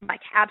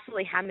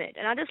absolutely hammered.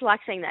 And I just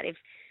like seeing that. If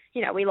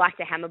we like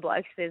to hammer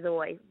blokes,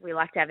 we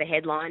like to have a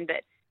headline,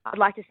 but I'd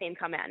like to see him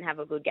come out and have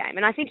a good game.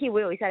 And I think he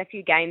will. He's had a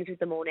few games with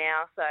them all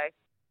now, so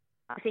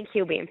I think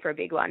he'll be in for a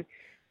big one.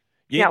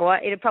 Yeah. You know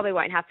what? It probably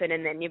won't happen,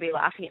 and then you'll be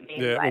laughing at me.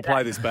 Yeah, we'll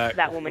play this back.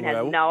 That woman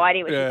has no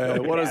idea what she's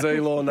talking about. What does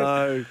Elon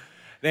know?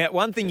 Now,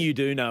 one thing you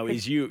do know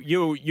is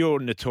you're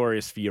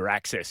notorious for your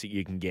access that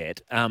you can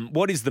get.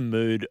 What is the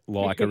mood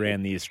like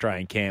around the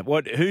Australian camp?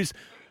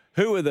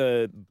 Who are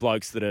the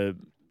blokes that are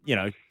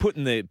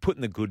putting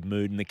the good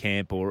mood in the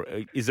camp, or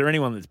is there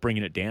anyone that's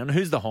bringing it down?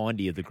 Who's the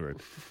hindy of the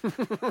group?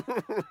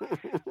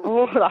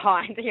 Oh, the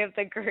hindy of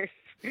the group.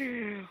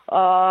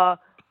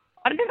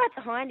 I don't know about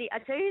the hindy. I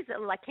tell you,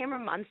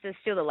 Cameron Munster's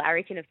still the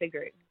larrikin of the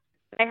group.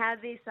 They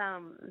have this,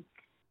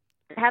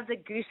 they have the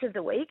goose of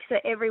the week. So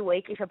every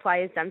week, if a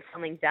player's done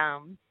something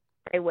dumb,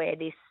 they wear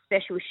this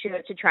special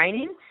shirt to train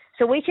in,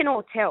 so we can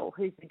all tell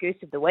who's the goose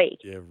of the week.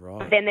 Yeah, right.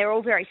 But then they're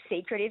all very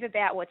secretive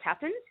about what's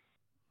happened.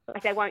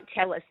 Like, they won't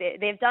tell us.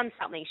 They've done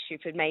something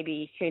stupid,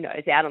 maybe, who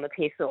knows, out on the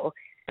piss, or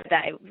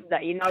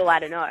that you're not allowed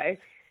to know.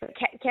 But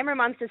Cameron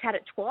Munster's had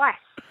it twice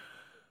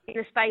in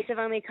the space of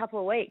only a couple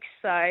of weeks.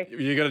 So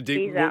you got to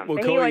dig. We'll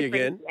he call always you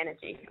brings again. the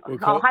energy. We'll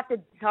I'll have to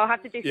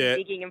do some Yeah.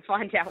 digging and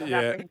find out what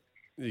happened.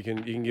 You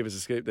can give us a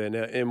scoop there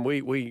now. And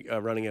we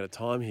are running out of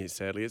time here,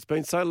 sadly. It's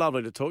been so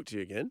lovely to talk to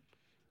you again.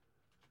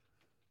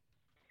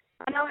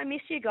 I know I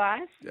miss you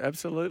guys.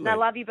 Absolutely. And I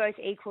love you both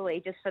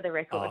equally, just for the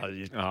record.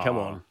 Come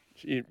on.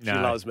 She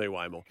loves me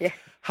way more. Yeah.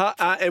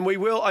 And we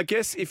will, I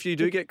guess, if you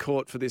do get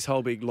caught for this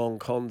whole big long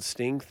con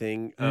sting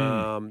thing,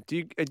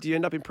 do you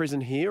end up in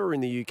prison here or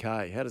in the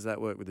UK? How does that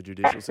work with the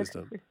judicial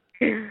system?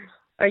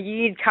 Or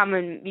you'd come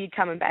and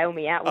bail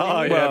me out.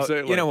 wouldn't you? Well,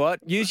 absolutely. you know what?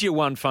 Use your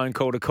one phone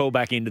call to call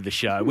back into the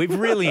show. We've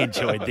really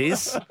enjoyed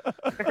this.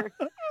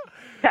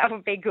 That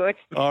would be good.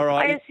 All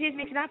right. Oh, excuse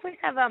me, can I please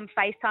have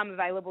FaceTime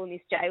available in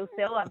this jail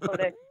cell? I've got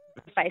to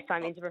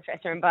FaceTime into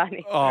Professor and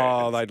Barney.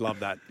 Oh, they'd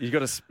love that. You got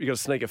to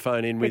sneak a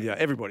phone in with you.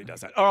 Everybody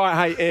does that. All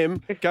right, hey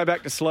Em, go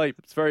back to sleep.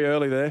 It's very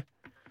early there.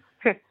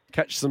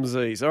 Catch some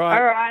Z's. All right.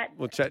 All right.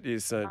 We'll chat to you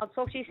soon. I'll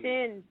talk to you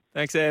soon.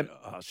 Thanks, Em.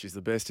 Oh, she's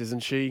the best,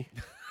 isn't she?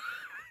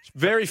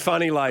 Very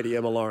funny lady,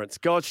 Emma Lawrence.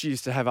 God, she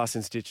used to have us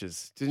in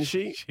stitches, didn't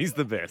she? She's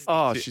the best.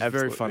 Oh, She's she's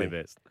very absolutely funny.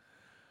 best.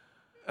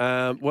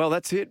 Well,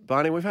 that's it,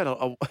 Barney. We've had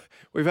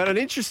an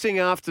interesting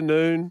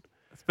afternoon.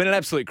 It's been an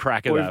absolute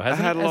cracker, We've though,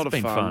 hasn't had it? a lot It's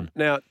of been fun.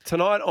 Now,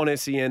 tonight on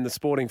SEN, the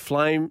Sporting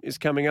Flame is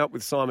coming up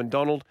with Simon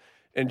Donald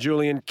and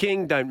Julian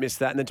King. Don't miss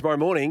that. And then tomorrow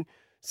morning,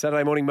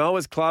 Saturday Morning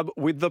Mowers Club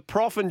with the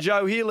Prof and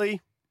Joe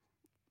Healy.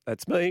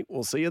 That's me.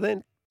 We'll see you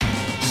then.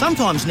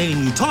 Sometimes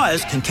needing new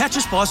tyres can catch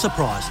us by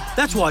surprise.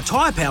 That's why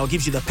Tyre Power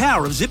gives you the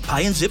power of Zip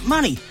Pay and Zip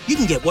Money. You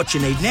can get what you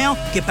need now,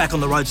 get back on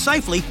the road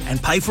safely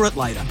and pay for it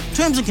later.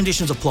 Terms and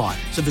conditions apply.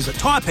 So visit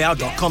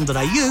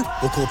tyrepower.com.au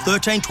or call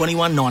 13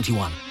 21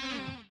 91.